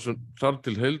bílastæðin þar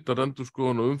til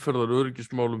heildarendurskoðun og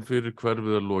umferðaröryggismálum fyrir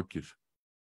hverfið er lokið.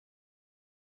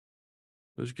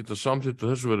 Þessi geta samþykkt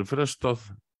að þessu verði frestað.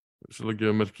 Þessi að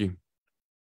gefa merki.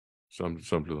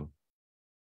 Samhliða.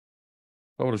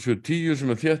 Þá er það 7.10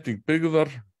 sem er þétting byggðar.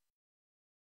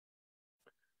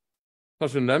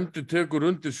 Það sem nefndi tekur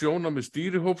undir sjónarmið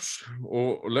stýrihóps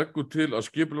og leggur til að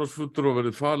skipulagsfulltrúa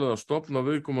verði falið að stofna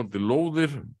viðkomandi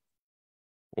lóðir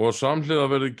og að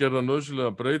samhliða verði gerða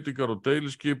nauðsynlega breytingar og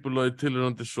deiliskipulagi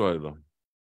tilheyrandi svæða.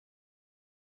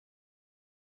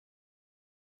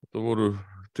 Þetta voru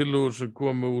tillögur sem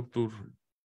komu út úr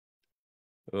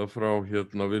eða frá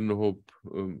vinnuhóp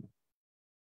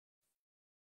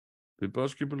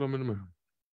viðbæðarskipulag minnum mig.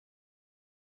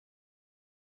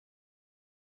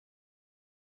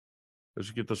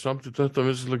 Þessi geta samþykkt þetta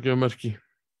vinsamlega gefa merki.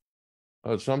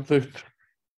 Það samþykkt.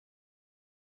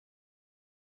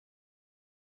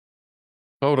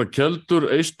 Þá það Keldur,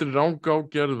 Eystri Rangá,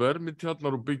 gerð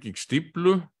vermitjarnar og bygging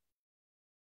stíflu.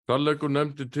 Það leggur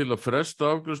nefndin til að fresta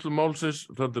afgreiðslu málsins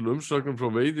þar til umsagnir frá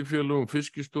veiðifélögum,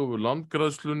 Fiskistofu,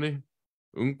 Landgræðslunni,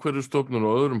 Umhverfisstofnun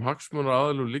og öðrum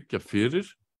hagsmunaaðilum liggja fyrir.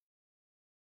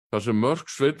 Þar sem mörk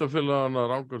sveitarfélaganna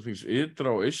Rangárþings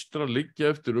ytra og eystra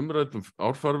liggja eftir umræddum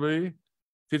árfarvegi,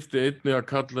 þyrfti einnig að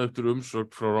kalla eftir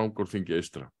umsögn frá Rangárþingi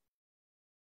eystra.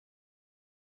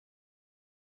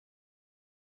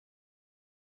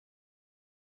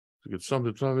 Það getur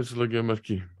samþykkt það vinsamlega gefa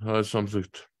merki. Það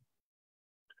samþykkt.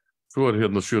 Svo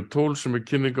 7.12 sem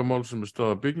kynningamál sem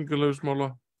staða byggingarleyfismála.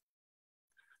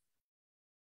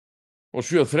 Og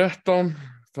 7.13,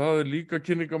 það líka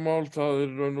kynningamál,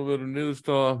 það raun og veru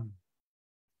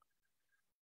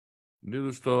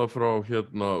niðurstaða frá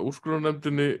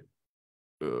úrskurðarnefndinni.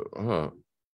 Er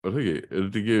það ekki? Er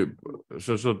þetta ekki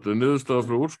sem sagt niðurstaða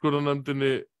frá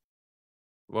úrskurðarnefndinni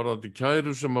varðandi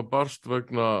kæru sem barst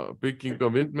vegna bygginga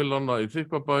vindmyllanna í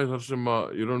Þykkvabæ þar sem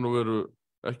í raun og veru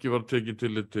ekki var tekið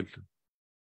tillit til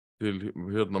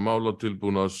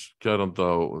málatilbúnaðs kæranda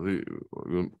og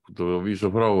það var að vísa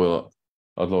frá eða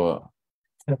allavega.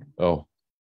 Já.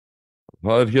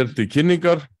 Það hér til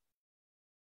kynningar.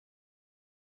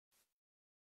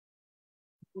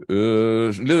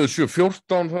 Liður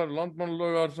 7.14, það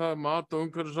landmannalögar, það mat á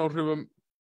umhverfisáhrifum.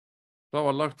 Það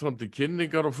var lagt fram til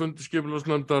kynningar á fundi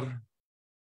skipulagsnefndar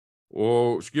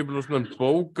og skipulagsnefnd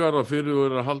bókar að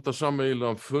fyrir að halda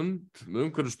sameiginlegan fund með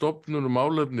Umhverfisstofnun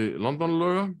málefni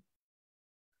landmannalöga.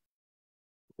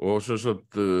 Og sem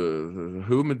sagt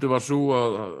hugmyndi var svo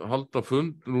að halda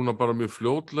fund núna bara mjög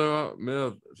fljótlega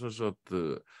með sem sagt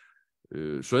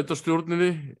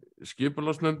sveitarstjórninni,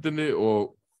 skipulagsnefndinni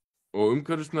og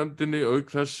umhverfisnefndinni auk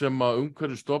þess sem að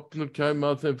Umhverfisstofnun kæmi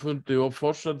að þeim fundi og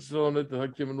forsætisráðuneyti,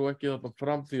 það kemur nú ekki þarna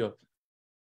fram því að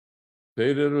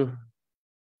þeir eru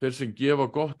þeir sem gefa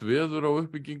gott veður á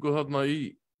uppbyggingu þarna í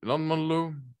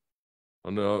landmannalögum.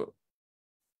 Þannig að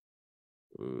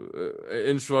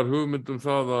eins var hugmyndum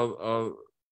það að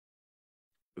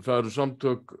það eru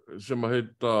samtök sem að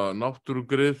heita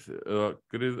náttúrugrið eða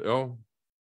grið, já,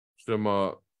 sem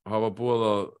að hafa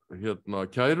boðað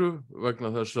kæru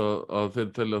vegna þess að þeir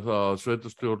telja það að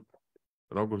sveitarstjórn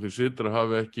Rangárþings ytra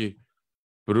hafi ekki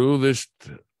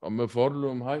brugðist með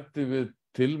formlegum hætti við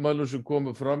tilmælum sem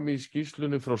komu fram í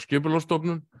skýrslunni frá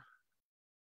Skipulagsstofnun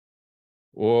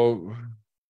og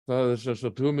það sem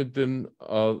sagt hugmyndin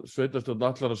að sveitarstjórn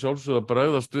ætlar að sjálfsögðu að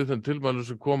bregðast við þeim tilmælum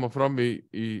sem koma fram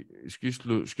í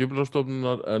skýrslu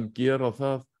Skipulagsstofnunar en gera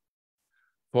það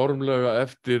formlega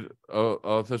eftir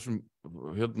að þessum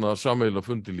sameiginlega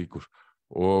fundi lýkur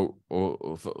og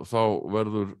þá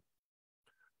verður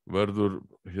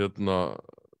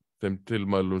þeim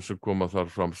tilmælum sem koma þar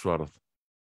fram svarað.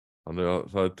 Þannig að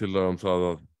það er tillaga það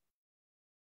að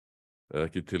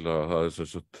ekki tillaga, það er sem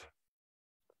sagt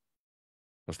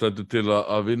það stendur til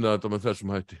að vinna þetta með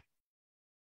þessum hætti.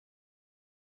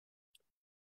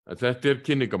 En þetta er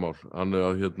kynningamál, þannig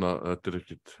að þetta er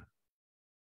ekkit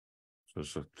sem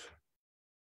sagt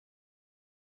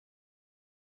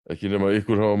ekki nema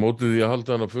ykkur hafa mótið því að halda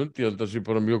þennan fund. Ég held að það sé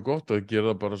bara mjög gott að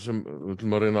gera bara sem við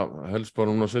ætlum að reyna helst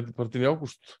bara núna seinnipartinn í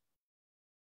ágúst.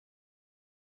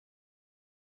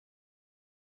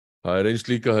 Það er eins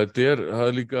líka, það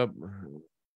er líka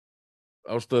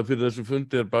ástæða fyrir þessu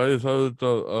fundi er bæði það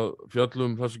að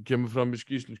fjalla það sem kemur fram í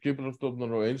skýrslu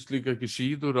Skipulagsstofnunar og eins líka ekki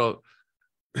síður að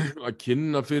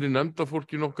kynna fyrir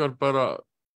nefndafólkin okkar bara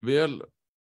vel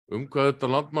hvað þetta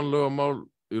landmannalögamál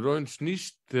í raun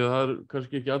snýst, því að það er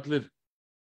kannski ekki allir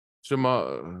sem að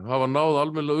hafa náð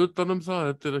almennilega utan það.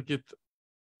 Þetta er ekkit,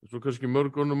 svo kannski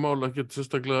mörgunum mál, ekkit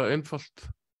sérstaklega einfalt,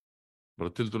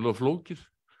 bara tiltölulega flókið.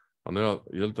 Þannig að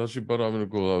ég held að það sé bara að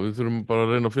vinna góða. Við þurfum bara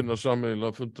að reyna að finna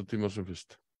sameiginlega fundatíma sem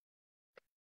fyrst.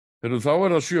 Þá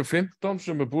er það 7.15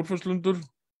 sem er búrfellslundur,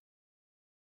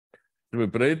 sem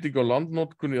er breyting á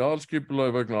landnotkun í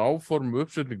aðalskipulagi vegna áformu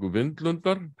uppsetningu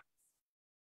vindlundar.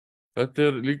 Þetta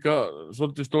er líka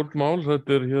svolítið stórt mál.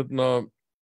 Þetta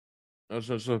er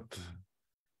sem sagt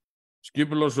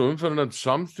skipulags- og umferðarnefnd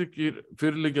samþykkir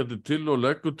fyrirliggjandi til og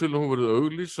leggur til að hún verði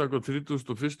auglýst samkvæmt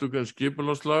 31. grein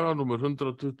skipulagslaga númer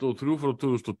 123 frá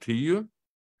 2010.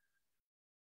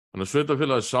 Þannig að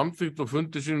sveitarfélagið samþykkt á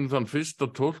fundi sínum þann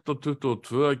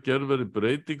 1.12.22 að gerð verði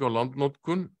breyting á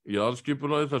landnotkun í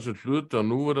aðalskipulagi þar sem hluti af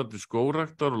núverandi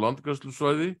skógræktar- og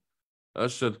landgræðslusvæði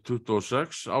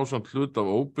SR26 ásamt hlut af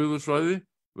óbyggðu svæði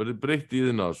verði breytt í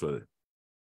iðnaðarsvæði.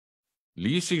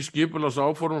 Lýsing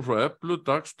skipulagsáforma frá Eflu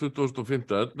dags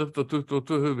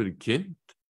 25.11.22 hefur verið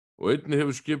kynnt og einnig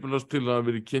hefur skipulagstillaga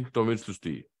verið kynnt á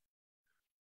vinnslustigi.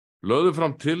 Lögðu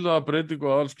fram tillaga breytingu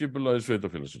á aðalskipulagi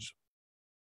sveitarfélagsins.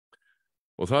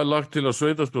 Og það er lagt til að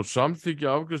sveitarstjórn samþykki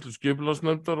afgreiðslu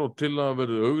skipulagsnefndar og tillaga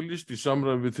verði auglýst í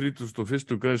samræmi við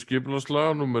 31. grein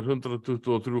skipulagslaga númer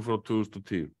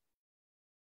 123/2010.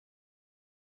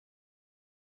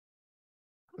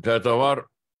 Þetta var,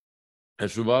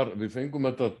 við fengum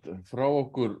þetta frá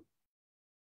okkur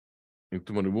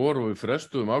einhvern veginn í vor og við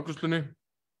frestuðum afgreiðslunni,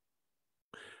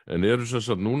 en eru sem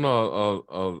sagt núna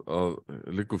að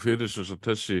liggur fyrir sem sagt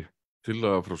þessi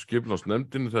tillaga frá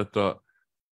skipulagsnefndinni.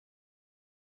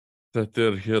 Þetta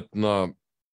er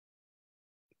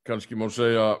kannski má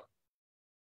segja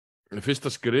fyrsta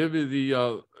skrefið í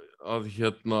að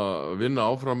vinna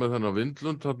áfram með þennan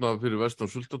vindlund þarna fyrir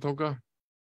vestan Sultatanga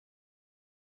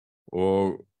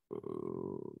og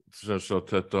sem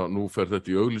sagt nú fer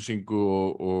þetta í auglýsingu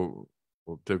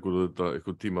og tekur þetta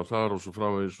einhvern tíma þar og svo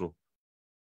framvegis og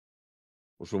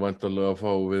svo væntanlega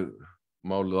fáum við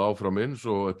málið áfram eins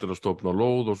og eftir að stofna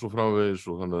lóð og svo framvegis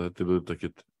og þannig að þetta er auðvitað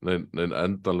ekkert nein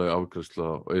endanlega afgreiðsla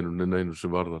á einu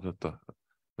sem varðar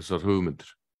þessar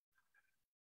hugmyndir.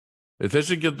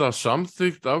 Þessi geta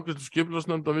samþykkt afgreiðslu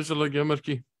skipulagsnefndar vinsamlega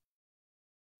geðmerki.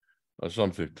 Það er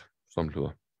samþykkt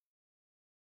samhljóða.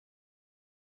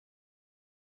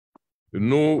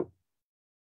 Nú,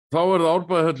 þá er það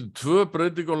Árbæjarhellu 2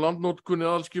 breyting á landnotkun í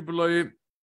aðalskipulagi.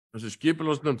 Þessi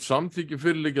skipulagsnefnd samþykki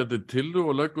fyrirliggjandi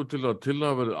tillögu og leggur til að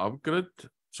tillaga verði afgreidd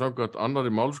samkvæmt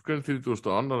 2. málsgrein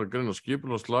 32. grein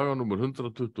skipulagslaga númer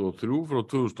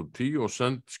 123/2010 og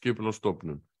send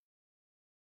skipulagsstofnun.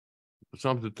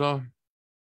 Samþykkt það.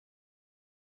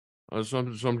 Það er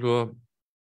samþykkt samhljóða.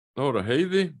 Þá er það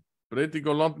Heiði, breyting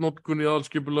á landnotkun í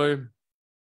aðalskipulagi.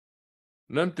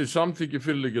 Nefndin samþykki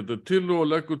fyrirliggjandi tillögu og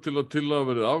leggur til að tillaga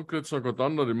verði afgreidd samkvæmt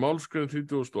 2. málsgrein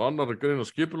 32. grein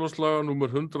skipulagslaga númer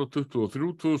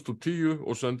 123/2010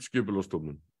 og send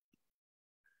skipulagsstofnun.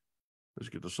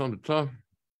 Þessi geta samþykkt það.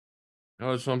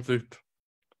 Það er samþykkt.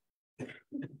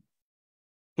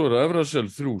 Svo er það Efrasel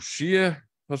 3C,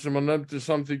 þar sem að nefndin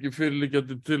samþykki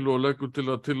fyrirliggjandi tillögu og leggur til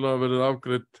að tillaga verði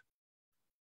afgreidd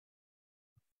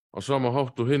á sama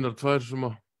hátt og hinar 2 sem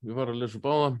ég var að lesa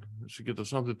upp áðan. Þessi geta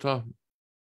samþykkt það.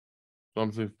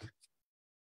 Samþykkt.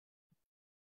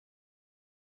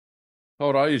 Þá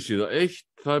er ægisíða 1,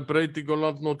 það er breyting á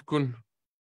landnotkun.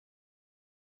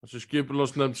 Þessi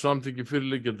skipulagsnefnd samþykki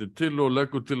fyrirliggjandi tillögu og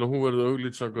leggur til að hún verði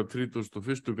auglýst samkvæmt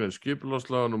 31. grein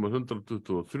skipulagslaga númer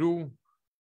 123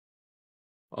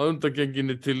 að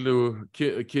undangenginni tillögu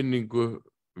kynningu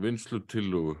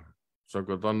vinnslutillögu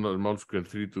samkvæmt 2. málsgrein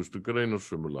 30. grein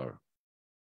sömu laga.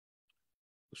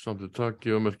 Samþykkt það,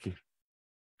 gefamerki.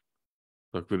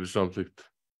 Takk fyrir samþykkt.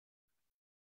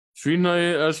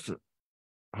 Svínai SH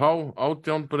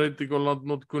 18 breyting á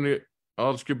landnotkunni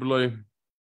aðalskipulagi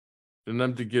sem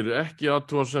nefndin gerir ekki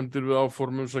athugasemdir við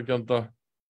áform umsækjanda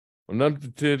og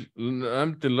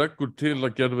nefndin leggur til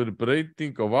að gerð verði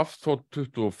breyting á VAFþ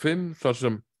 25 þar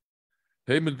sem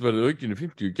heimild verði aukin í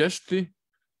 50 gesti.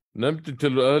 Nefndin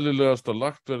telur eðlilegast að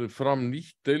lagt verði fram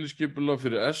nýtt deiliskipulag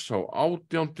fyrir SH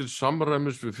 18 til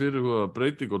samræmis við fyrirhugaða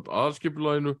breyting á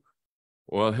aðalskipulaginu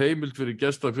og að heimild fyrir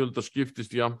gestafjölda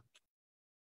skiptist jafnt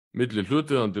milli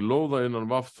hlutaðeigandi lóða innan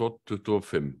VAFþ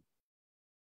 25.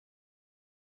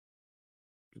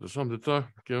 Geta samþykkt það,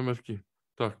 gefamerki.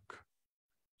 Takk.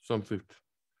 Samþykkt.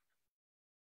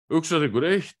 Uxahryggur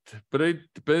 1,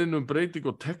 beiðni um breyting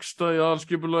á texta í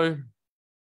aðalskipulagi.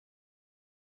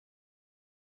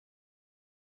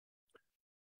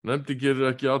 Nefndin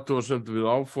gerir ekki athugasemdir við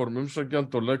áform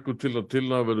umsækjanda og leggur til að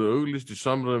tillaga verði auglýst í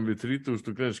samræmi við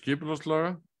 30. grein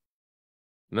skipulagslaga.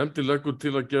 Nefndin leggur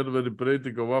til að gerð verði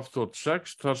breyting á VAFþ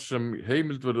 6 þar sem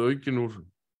heimild verði aukin úr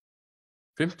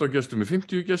 15 gestum í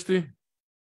 50 gesti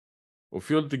og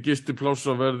fjöldi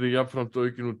gistiplássa verði jafnframt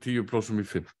aukin úr 10 plássum í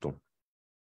 15.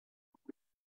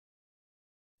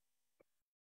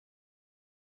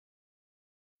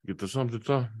 Geta samþykkt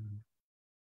það.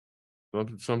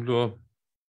 Samþykkt samhljóða.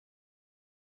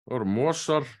 Það voru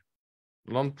Mosar,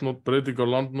 breyting á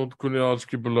landnotkunni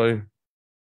aðalskipulagi.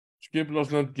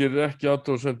 Skipulagsnefnd gerir ekki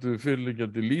athugasemdir við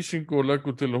fyrirliggjandi lýsingu og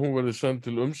leggur til að hún verði send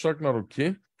til umsagnar og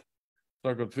kynnt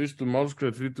samkvæmt 1.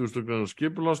 málsgrein 30. grein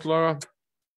skipulagslaga.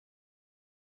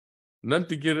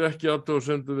 Nefndin gerir ekki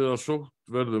athugasemdir við að sótt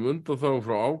verði undanþágu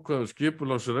frá ákvæðum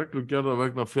skipulagsreglugerða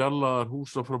vegna fjarlægðar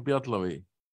húsa frá Bjallavegi.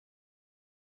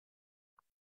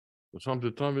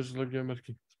 Samþykkt það, vissulega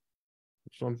gefamerki.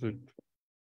 Samþykkt.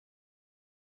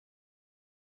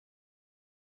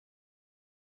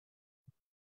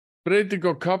 Breyting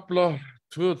á kafla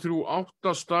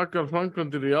 238 stakar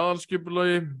framkvæmdir í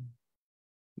aðalskipulagi.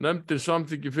 Nefndin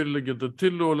samþykki fyrirliggjandi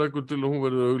tillögu og leggur til að hún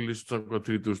verði auglýst samkvæmt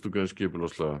 30. grein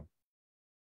skipulagslaga.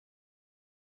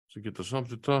 Sem geta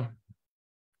samþykkt það.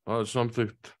 Það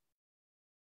samþykkt.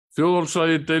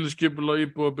 Þjóðhálsægi deiliskipulag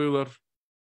íbúðabyggðar.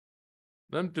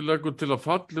 Nefndin leggur til að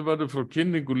fallið verði frá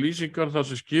kynningu lýsingar þar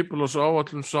sem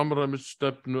skipulagsáætlun samræmist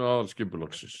stefnu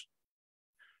aðalskipulagsins.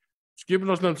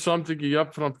 Skipulagsnefnd samþykki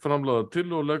jafnframt framlagða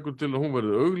tillögu og leggur til að hún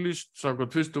verði auglýst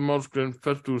samkvæmt 1. málsgrein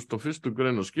 41.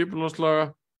 grein skipulagslaga.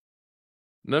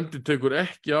 Nefndin tekur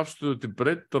ekki afstöðu til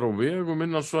breiddar á vegum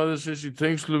innan svæðisins í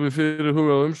tengslum við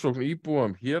fyrirhugaða umsókn íbúa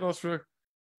héraðsveg,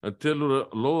 en telur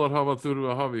að lóðarhafa þurfi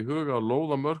að hafa í huga að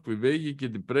lóðamörk við vegi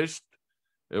geti breyst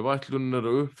ef ætlunin er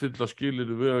að uppfylla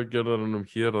skilyrði vegagerðarinnar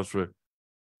héraðsveg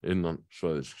innan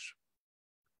svæðisins.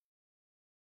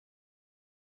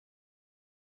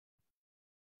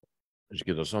 Þessi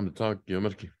geta samið taki og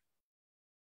merki.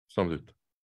 Samþykkt.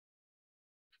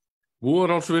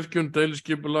 Búðarhálsvirkjun,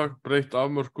 deiliskipulag, breytt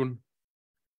afmörkun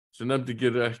sem nefndin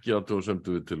gerir ekki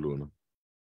athugasemdir við tillöguna.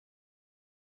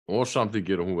 Og samþykkt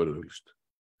gerir að hún verði auglýst.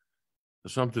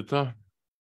 Það er samþykkt það.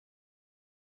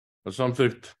 Það er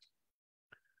samþykkt.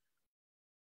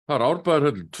 Það er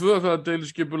Árbæjarhöll 2, það er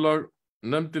deiliskipulag.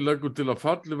 Nefndin leggur til að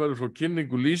fallið verði frá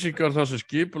kynningu lýsingar þar sem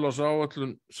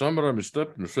skipulagsáætlun samræmist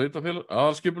stefnu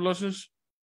aðalskipulagsins.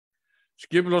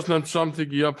 Skipulagsnefnd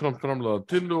samþykki jafnframt framlagða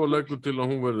tillögu og leggur til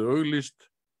að hún verði auglýst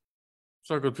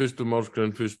samkvæmt 1.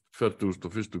 málsgrein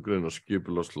 41. grein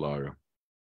skipulagslaga.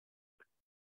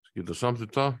 Geta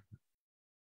samþykkt það.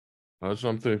 Það er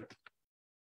samþykkt.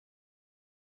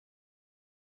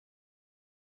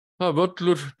 Það er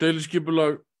Völlur,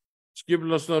 deiliskipulag.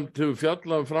 Skipulagsnefnd hefur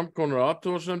fjallað framkomnar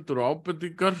athugasemdir og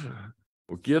ábendingar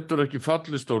og getur ekki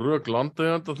fallist á rök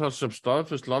landeiganda þar sem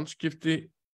staðfest landskipti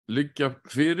liggja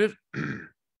fyrir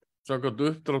samkvæmt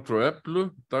uppdrátt frá Eflu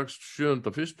dags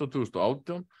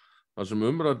 7.1.2018 þar sem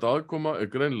umrædd aðkoma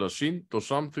er greinilega sýnd og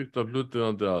samþykkt af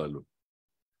hlutaðeigandi aðilum.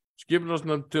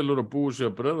 Skipulagsnefnd telur að búið sé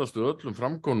að bregðast við öllum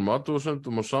framkomnum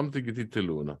athugasemdum og samþykki því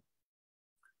tillöguna.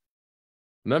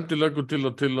 Nefndin leggur til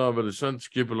að tillaga verði send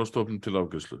Skipulagsstofnun til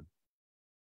afgreiðslu.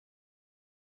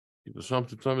 Geta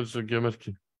samþykkt það vilja að gefa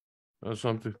merki. Það er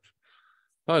samþykkt.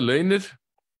 Það er Leynir.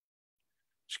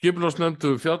 Skipulagsnefnd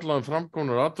hefur fjallað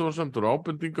framkomnar athugasemdir og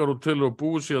ábendingar og telur að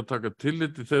búið sé að taka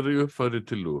tillit til þeirra í uppfærðri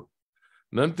tillögu.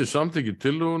 Nefndin samþykkir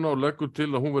tillöguna og leggur til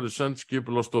að hún verði send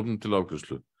Skipulagsstofnun til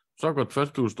afgreiðslu. Samkvæmt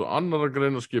 42.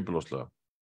 grein skipulagslaga.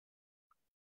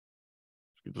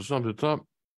 Geta samþykkt það.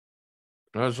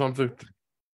 Það er samþykkt.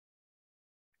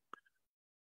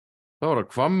 Það var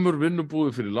að Hvammur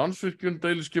vinnubúði fyrir Landsvirkjun,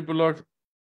 deiliskipulag.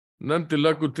 Nefndin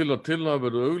leggur til að tillaga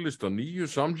verði auglýst að nýju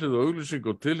samhliða auglýsing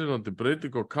og tilheyrandi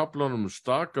breyting á kaflanum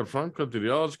stakar framkvæmdir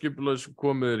í aðalskipulagi sem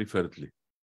komið er í ferli.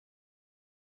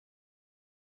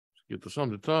 Geta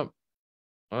samþykkt það.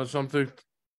 Það er samþykkt.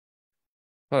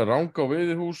 Það er Rangá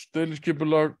veiðihús,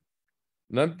 deiliskipulag.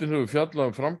 Nefndin hefur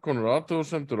fjallað framkomnar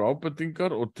athugasemdir og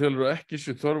ábendingar og telur ekki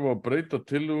sé þörf á að breyta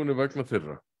tillögunni vegna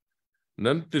þeirra.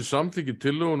 Nefndin samþykkir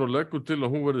tillögun og leggur til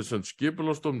að hún verði send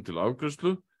Skipulagsstofnun til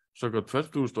afgreiðslu samkvæmt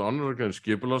 42. grein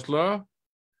skipulagslaga.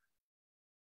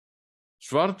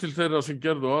 Svar til þeirra sem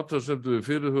gerðu athugasemdir við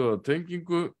fyrirhugaða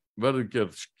tengingu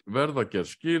verða gerð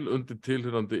skil undir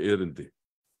tilheyrandi erindi.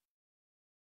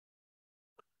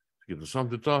 Það geta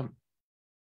samþykkt það.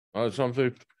 Það er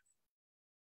samþykkt.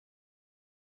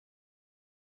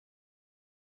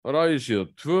 Það er Ægisíða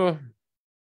 2.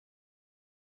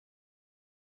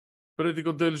 Breyting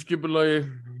á deiliskipulagi.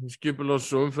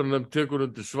 Skipulags- og umferðarnefnd tekur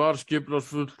undir svar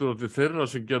skipulagsfulltrúa til þeirra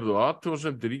sem gerðu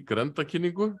athugasemdir í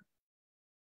grenndarkynningu.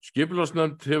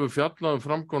 Skipulagsnefnd hefur fjallað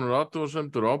framkomnar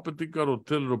athugasemdir og ábendingar og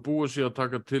telur að búið sé að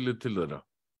taka tillit til þeirra.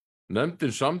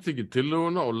 Nefndin samþykkir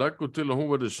tillöguna og leggur til að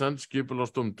hún verði send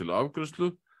Skipulagsstofnun til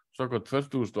afgreiðslu samkvæmt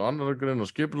 42. grein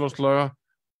skipulagslaga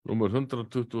nr.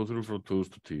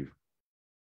 123/2010.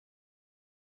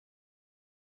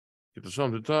 Geta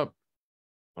samþykkt það.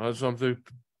 Það er samþykkt.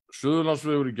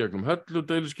 Suðurlandsvegur í gegnum Hellu,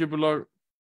 deiliskipulag.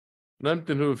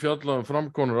 Nefndin hefur fjallað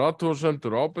framkomnar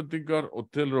athugasemdir og ábendingar og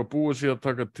telur að búið sé að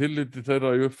taka tillit til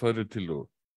þeirra í uppfærðri tillögu.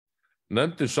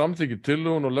 Nefndin samþykkir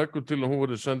tillögun og leggur til að hún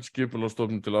verði send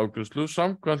Skipulagsstofnun til afgreiðslu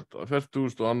samkvæmt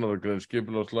 42. grein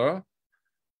skipulagslaga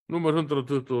nr.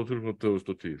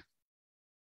 123/2010.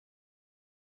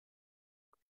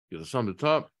 Geta samþykkt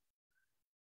það.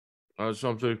 Það er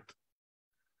samþykkt.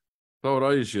 Þá er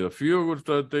Ægisíða 4,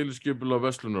 það er deiliskipulag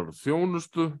verslunar og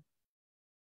þjónustu.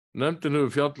 Nefndin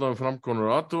hefur fjallað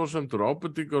framkomnar athugasemdir og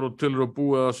ábendingar og telur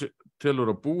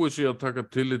að búið sé að taka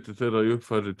tillit til þeirra í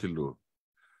uppfærðri tillögu.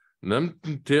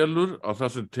 Nefndin telur að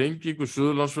þar sem tengingu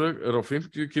Suðurlandsveg er á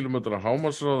 50 km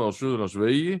hámarkshraða á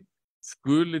Suðurlandsvegi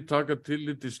skuli taka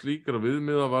tillit til slíkra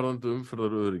viðmiða varðandi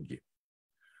umferðaröryggi.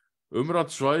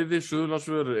 Umrætt svæði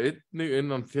Suðurlandsvegar er einnig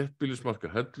innan þéttbýlismarka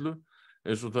Hellu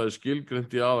eins og það er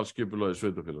skilgreint í aðalskipulagi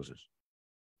sveitarfélagsins.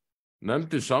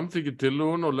 Nefndin samþykkir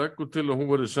tillöguna og leggur til að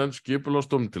hún verði send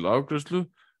skipulagsstofnun til afgreiðslu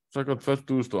samkvæmt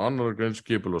 42. grein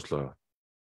skipulagslaga.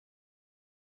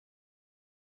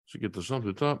 Sem geta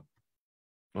samþykkt það.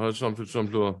 Það er samþykkt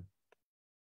samhljóða.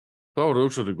 Þá er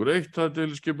auglýsingur 1, það er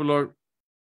deiliskipulag,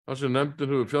 þar sem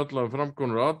nefndin hefur fjallað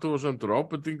framkomnar athugasemdir og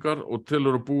ábendingar og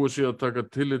telur að búið sé að taka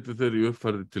tillit til þeirra í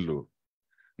uppfærðri tillögu.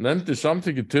 Nefndin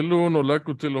samþykkir tillögun og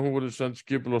leggur til að hún verði send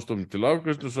skipulagsstofnun til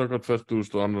afgreiðslu samkvæmt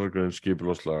 42. grein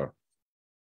skipulagslaga.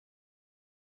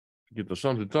 Geta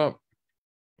samþykkt það.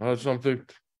 Það er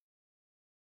samþykkt.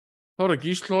 Þá er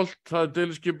Gíslaholt, það er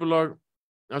deiliskipulag,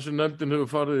 þar sem nefndin hefur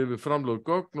farið yfir framlögð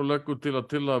gögn og leggur til að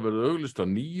tillaga verði auglýst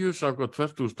að nýju samkvæmt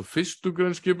 41.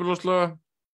 grein skipulagslaga.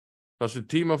 Þar sem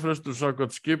tímafrestur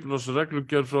samkvæmt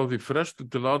skipulagsreglugerð frá því frestur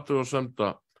til athugasemda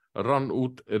rann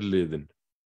út er liðinn.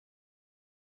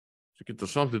 Sem geta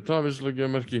samþykkt það, vinstri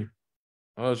merki.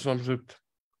 Það er samþykkt.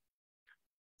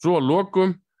 Svo að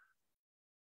lokum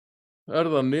er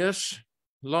það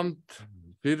Nesland,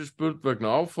 fyrirspurn vegna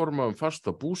áforma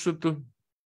fasta búsetu.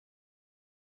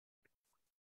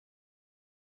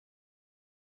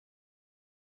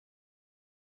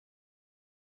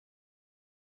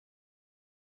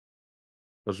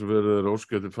 Þar sem verið er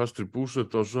óskað eftir fastri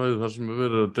búsetu á svæði þar sem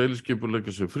verið að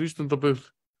deiliskipuleggja sem frístundabyggð.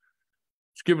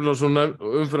 Skipulags- og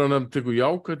umferðarnefnd tekur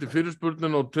jákvætt í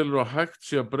fyrirspurnina og telur að hægt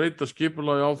sé að breyta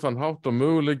skipulagi á þann hátt að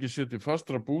möguleiki sé til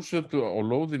fastra búsetu á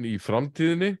lóðinni í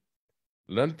framtíðinni.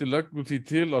 Nefndin leggur því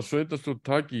til að sveitarstjórn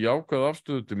taki jákvæð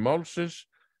afstöðu til málsins,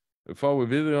 fái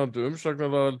viðeigandi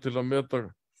umsagnaraðil til að meta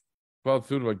hvað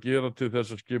þurfa að gera til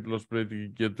þess að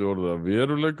skipulagsbreytingi geti orðið að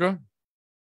veruleika.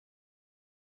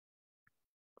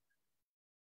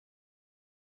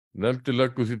 Nefndin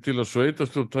leggur því til að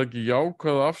sveitarstjórn taki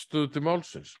jákvæða afstöðu til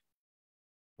málsins.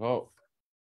 Þá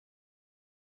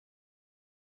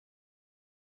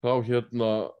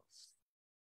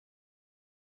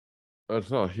er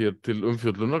það hér til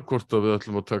umfjöllunar hvort að við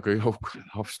ætlum að taka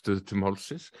jákvæða afstöðu til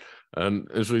málsins. En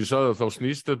eins og ég sagði þá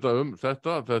snýst þetta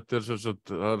þetta. Þetta er sem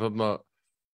sagt, það er þarna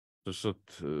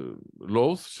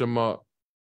lóð sem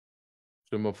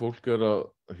að fólk er að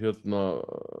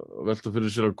velta fyrir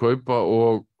sér að kaupa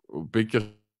og byggja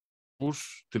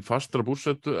hús til fastra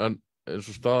búsetu, en eins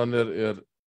og staðan er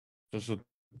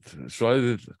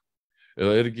svæðið,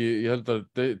 eða er ekki, ég held að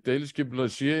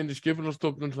deiliskipulagið sé inn í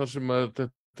skipulagsstofnun þar sem að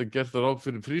þetta er gert ráð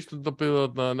fyrir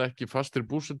frístundabyggð en ekki fastri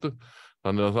búsetu,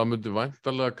 þannig að það myndi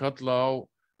væntanlega kalla á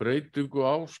breytingu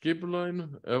á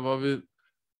skipulaginu ef að við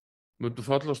myndum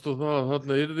fallast á það að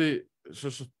þarna yrði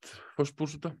föst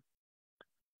búseta.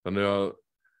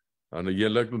 Þannig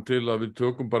ég legg til að við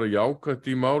tökum bara jákvætt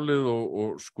í málið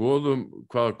og skoðum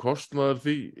hvaða kostnaður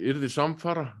því yrði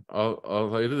samfara að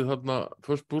það yrði þarna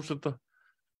föst búseta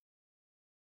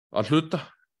að hluta.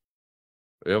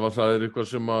 Ef að það er eitthvað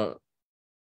sem að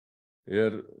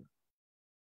er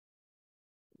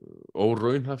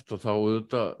óraunhæft þá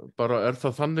auðvitað bara er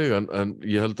það þannig, en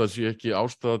ég held að sé ekki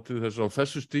ástæða til þess á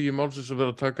þessu stigi málsins að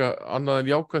vera að taka annað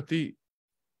en jákvætt í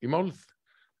málið.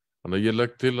 Þannig að ég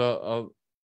legg til að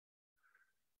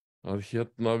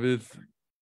við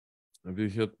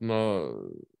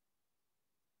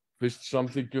fyrst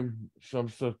samþykjum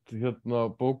samsagt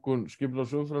bókun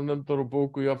skipulags- og umferðarnefndar og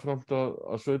bóku jafnframt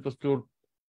að sveitarstjórn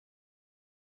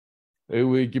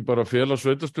eigum við ekki bara að fela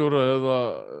sveitarstjóra eða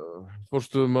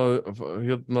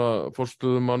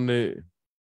forstöðumanni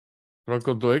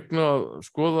framkvæmda og eigna að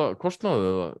skoða kostnaði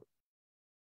eða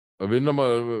að vinna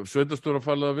sveitarstjóra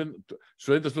falið að vinna,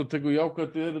 sveitarstjóra tekur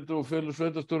jákvætt í erindi og felur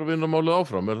sveitarstjóra að vinna málið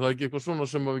áfram. Er það ekki eitthvað svona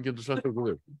sem við getum sett okkur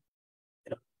við?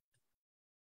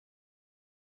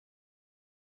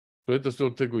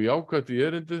 Sveitarstjóra tekur jákvætt í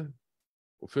erindi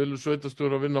og felur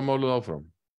sveitarstjóra að vinna málið áfram.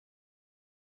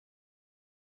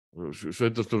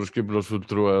 Sveitarstjóra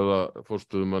skipulagsfulltrúa eða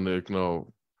forstöðumanni eigna á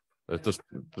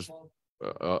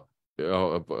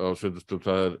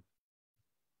sveitarstjóra,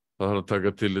 það þarf að taka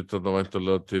tillit þarna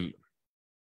væntanlega til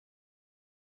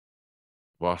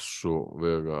vatns og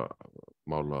vega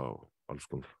mála og alls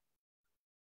konar.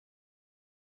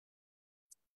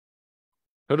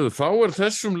 Herðu, þá er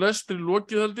þessum lestri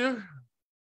lokið held ég.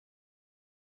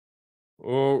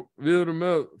 Og við erum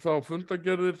með þá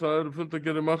fundargerðir, það eru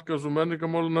fundargerðir markaðs- og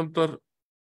menningarmálanefndar,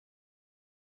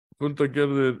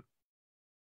 fundargerðir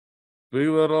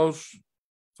byggðarráðs,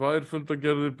 2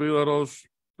 fundargerðir byggðarráðs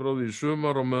frá því í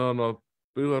sumar og meðan að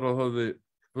byggðarráð hafði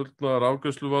fullnaðar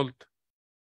afgreiðsluvald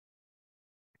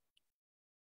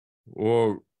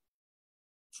og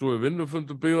svo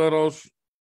vinnufundur byggðarráðs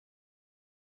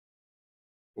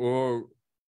og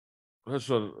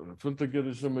þessar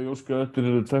fundargerðir sem ég óskaði eftir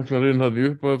eru teknar inn í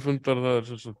upphafi fundar. Það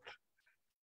sem sagt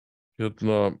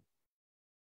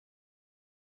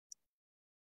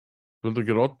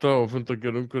fundargerð 8 og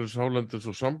fundargerð umhverfis hálendis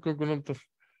og samgöngunefndar.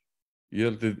 Ég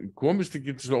held að komist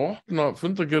ekki til að opna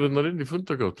fundargerðirnar inn í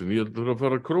fundargáttin. Ég held að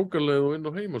fara krókaleið og inn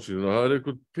á heimasíðuna. Það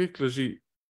eitthvað pickles í.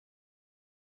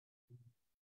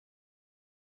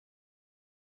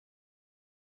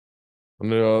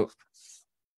 Þannig að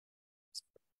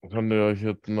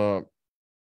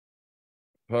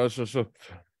það sem sagt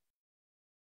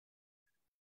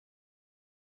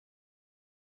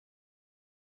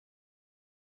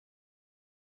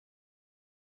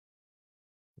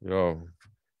já,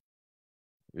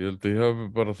 ég held að ég hafi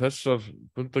bara þessar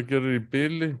fundargerðir í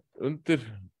bili undir.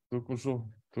 Tökum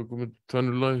við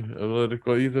tvennulagi ef það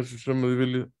eitthvað í þessu sem þið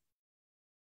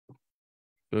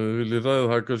viljið ræða.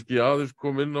 Það kannski aðeins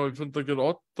kom inn á í fundargerð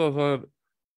 8.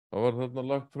 Það var þarna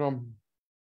lagt fram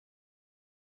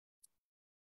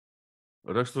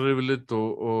rekstraryfirlit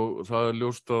og það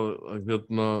ljóst að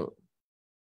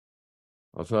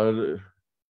það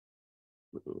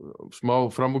smá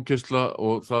framúrkeyrsla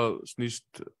og það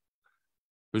snýst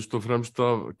fyrst og fremst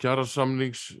af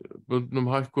kjarasamningsbundnum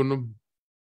hækkunum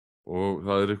og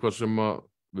það eitthvað sem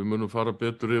við munum fara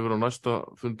betur yfir á næsta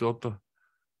fundi 8.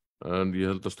 En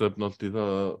ég held að stefna allt í það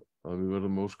að við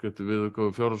verðum óskætti viðauka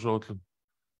við fjárhagsáætlun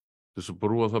til þess að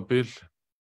brúa það bil.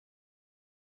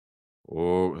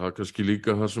 Og það kannski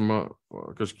líka það sem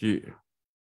kannski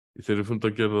í þeirri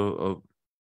fundargerð að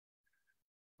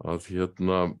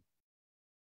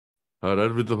það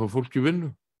erfitt að fá fólk í vinnu.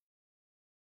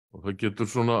 Og það getur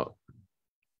svona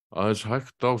aðeins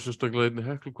hægt á sérstaklega einni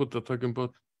Heklukoti að taka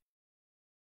börn.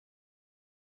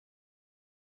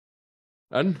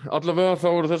 En allavega þá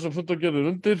eru þessar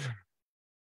fundargerðir undir.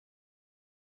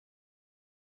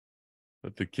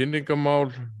 Þetta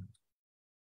kynningamál,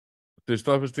 þetta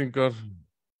staðfestingar.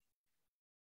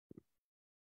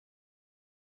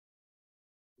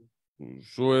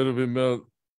 Svo erum við með,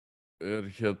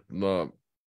 ég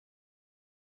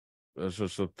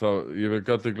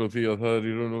veit athygli á því að það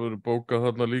í raun og veru bókað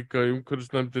þarna líka í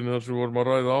umhverfisnefndinni þar sem við vorum að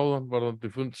ræða áðan, varðandi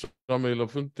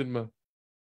sameiginlega fundinn með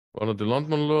varðandi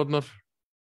landmannalögarnar.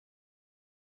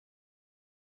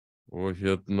 Og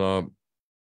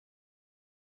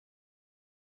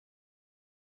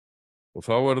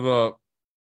þá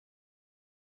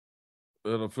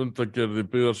það fundargerð í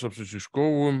byggðasafnsins í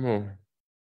Skógum og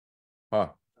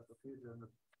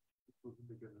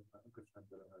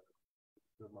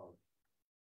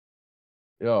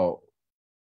Já,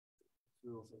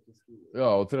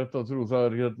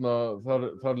 13.3,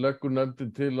 þar leggur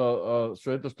nefndin til að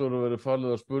sveitarstjóra verði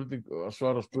falið að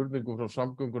svara spurningum frá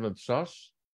samgöngunefnd SAS.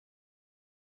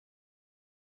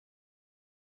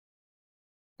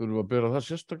 Þurfum við að bera það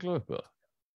sérstaklega upp eða?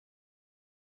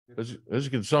 Þessi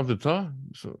getur samþykkt það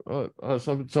er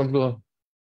samhljóða.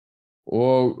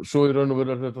 Og svo í raun og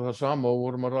veru þetta það sama og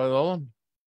vorum að ræða áðan.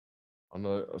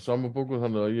 Þannig að sama bóku,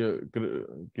 þannig að ég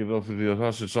geri ráð fyrir því að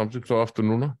það sé samþykkt þá aftur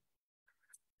núna.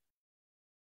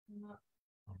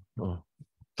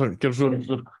 Gerðu svo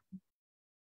vel.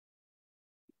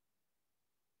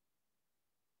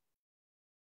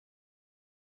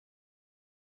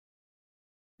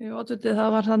 Jú, oddviti, það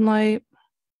var þarna ég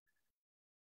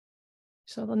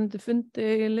sá þannig til fundi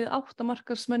í lið 8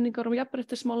 markaðsmenningar og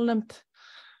jafnréttismálanefnd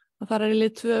að þar í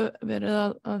lið 2 verið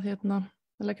að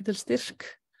leggja til styrk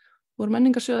úr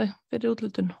menningarsjóði fyrir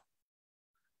úthlutun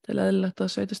til eðlilegt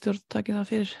að sveitarstjórn taki það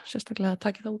fyrir, sérstaklega að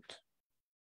taki það út.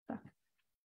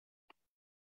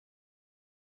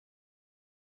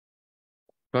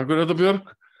 Takk fyrir þetta, Björg.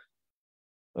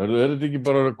 Er þetta ekki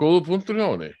bara góðu punktur hjá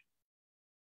henni?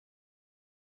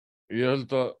 Ég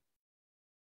held að,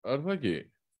 það ekki?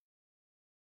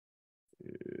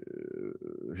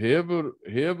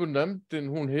 Hefur nefndin,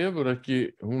 hún hefur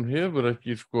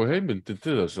ekki sko heimildi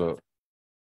til þess að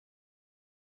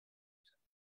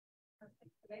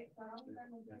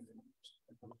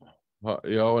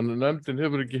já, en nefndin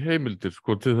hefur ekki heimildir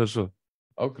sko til þess að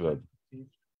afgreiða.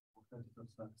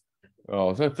 Já,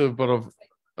 þetta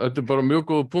er bara mjög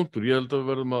góð punktur. Ég held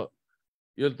að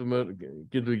getum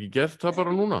við ekki gert það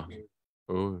bara núna?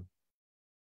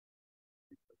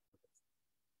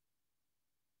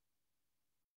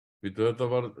 Vítu, þetta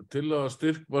var til að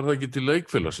styrk, var það ekki til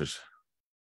leikfélagsins?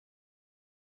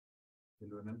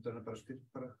 Til að nefndarna bara styrk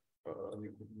bara.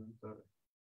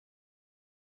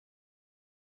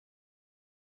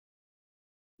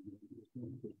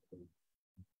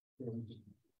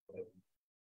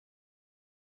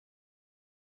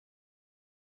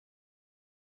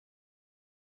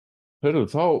 Heyrðu,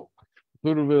 þá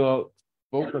þurfum við að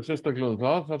bóka sérstaklega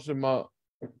það, þar sem að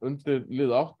undir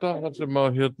lið 8, þar sem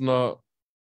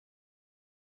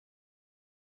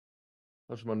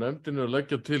að nefndin er að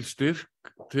leggja til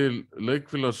styrk til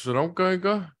leikfélags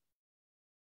Rangæinga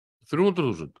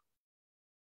 300.000,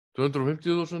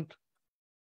 250.000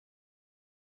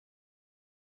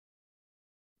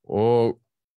 og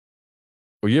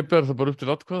ég ber það bara upp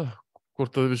til atkvæða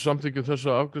hvort að við samþykjum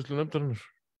þessa afgreiðslu nefndarinnar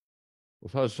og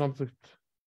það er samþykkt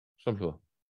samhljóða.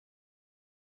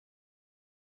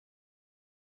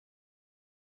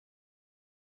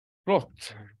 Flott.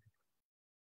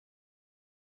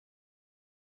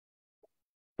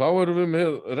 Þá erum við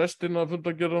með restina af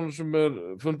fundargerðanum sem er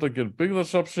fundargerð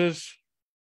byggðasafnsins,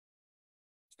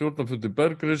 stjórnarfundi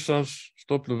Bergrisans,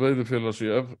 stofnun veiðifélags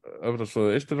í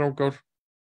Efrasvæði Eystri-Rangár,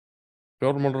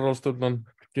 fjármálaráðstefnan,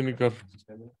 kynningar.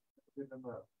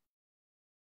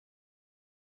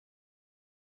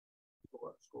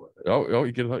 Já,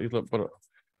 ég geri það, ég ætla bara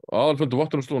aðalfundur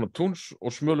Vottunarstofunnar Túns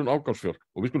og smölun Ágangsfjár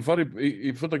og við skulum fara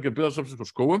í fundargerð byggðasafnsins á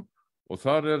Skógum og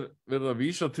þar er verið að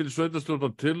vísa til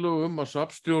sveitarstjórnar tillögu að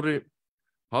safnstjóri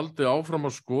haldi áfram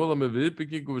að skoða með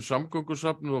viðbyggingu við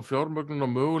samgöngusafnið og fjármögnun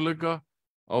og möguleika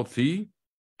á því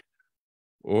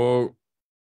og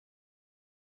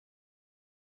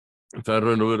það er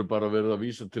raun og veru bara verið að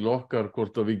vísa til okkar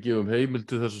hvort að við gefum heimild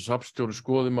til þess að safnstjóri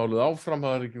skoði málið áfram,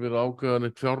 það er ekki verið að ákveða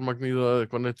neitt fjármagn í það eða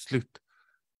eitthvað neitt slíkt.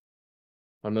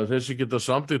 Þannig að þessi geta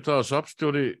samþykkt það að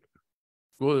safnstjóri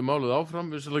skoði málið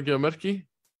áfram, vissilega gefa merki.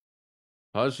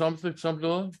 Það er samþykkt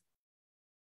samhljóða.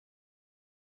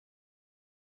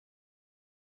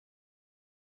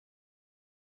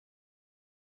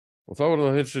 Og þá er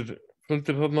það heilsir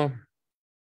fundir þarna,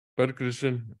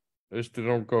 Bergrisinn,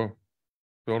 Eystri-Rangá,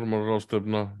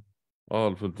 fjármálaráðstefna,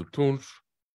 aðalfundur Túns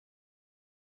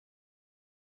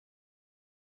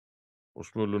og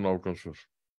smölun Ágangsfjár.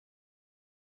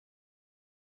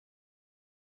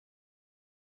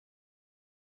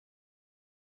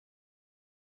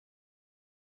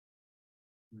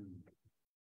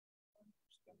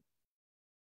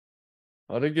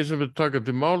 Það er enginn sem vil taka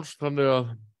til máls, þannig að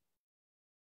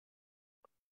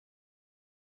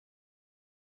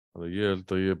ég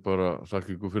held að ég bara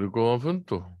þakka ykkur fyrir góðan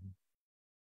fund og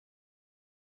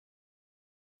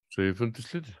segi fundi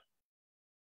slitið.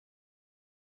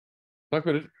 Takk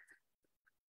fyrir.